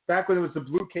 Back when it was the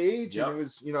blue cage, and it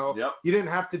was, you didn't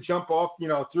have to jump off,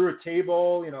 through a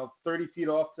table, 30 feet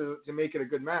off to make it a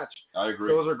good match. I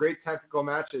agree. Those are great technical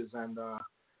matches, and,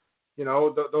 it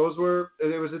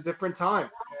was a different time.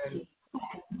 And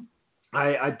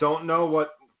I don't know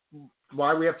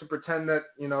why we have to pretend that,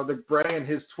 the Bray and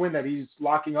his twin that he's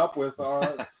locking up with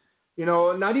are,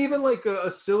 not even like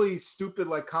a silly, stupid,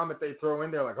 comment they throw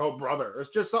in there, like, oh, brother. It's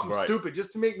just something stupid,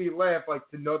 just to make me laugh,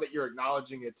 to know that you're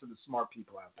acknowledging it to the smart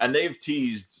people out there. And they've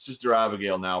teased Sister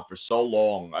Abigail now for so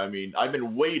long. I mean, I've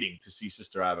been waiting to see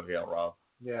Sister Abigail, Rob.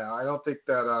 Yeah, I don't think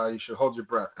that you should hold your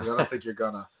breath, because I don't think you're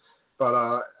going to. But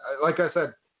like I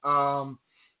said,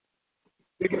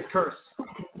 biggest curse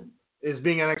is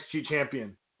being NXT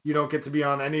champion. you don't get to be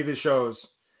on any of the shows.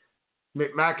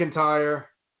 McIntyre,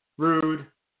 Rude,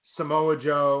 Samoa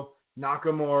Joe,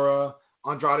 Nakamura,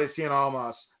 Andrade Cien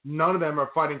Almas. None of them are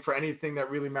fighting for anything that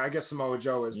really matters. I guess Samoa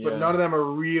Joe is, but none of them are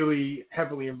really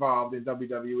heavily involved in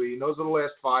WWE. And those are the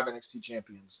last 5 NXT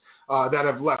champions that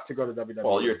have left to go to WWE.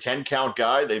 Well, your 10-count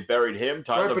guy, they buried him.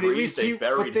 Tyler Breeze, they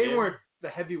buried him. But they weren't the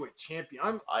heavyweight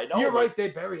champion. I know. You're right, they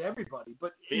bury everybody.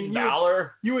 But Finn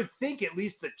Balor. You would think at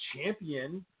least the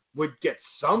champion would get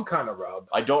some kind of rub.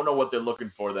 I don't know what they're looking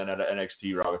for then at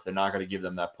NXT, Rob, if they're not going to give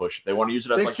them that push. They want to use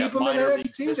it as they like keep that them in minor NXT.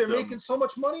 league They're system. making so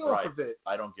much money off of it.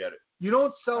 I don't get it. You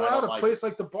don't sell out a place it.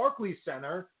 like the Barclays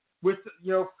Center with,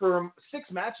 for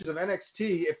 6 matches of NXT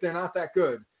if they're not that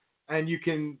good, and you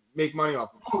can make money off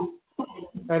of it.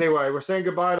 Anyway, we're saying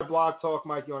goodbye to Blog Talk.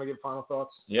 Mike, you want to give final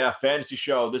thoughts? Yeah, fantasy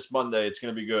show this Monday. It's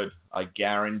going to be good. I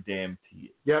guarantee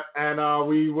it. Yep, and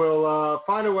we will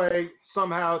find a way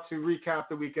somehow to recap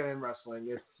the weekend in wrestling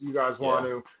if you guys want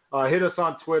to. Hit us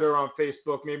on Twitter, on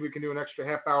Facebook. Maybe we can do an extra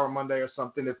half hour Monday or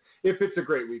something if it's a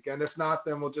great weekend. If not,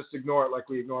 then we'll just ignore it like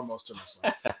we ignore most of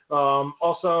wrestling.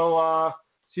 Also,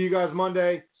 see you guys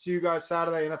Monday. See you guys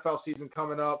Saturday. NFL season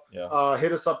coming up. Yeah.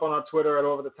 Hit us up on our Twitter at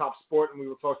Over the Top Sport, and we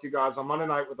will talk to you guys on Monday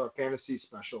night with our fantasy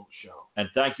special show. And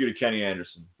thank you to Kenny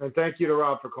Anderson. And thank you to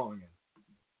Rob for calling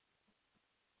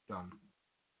in. Done.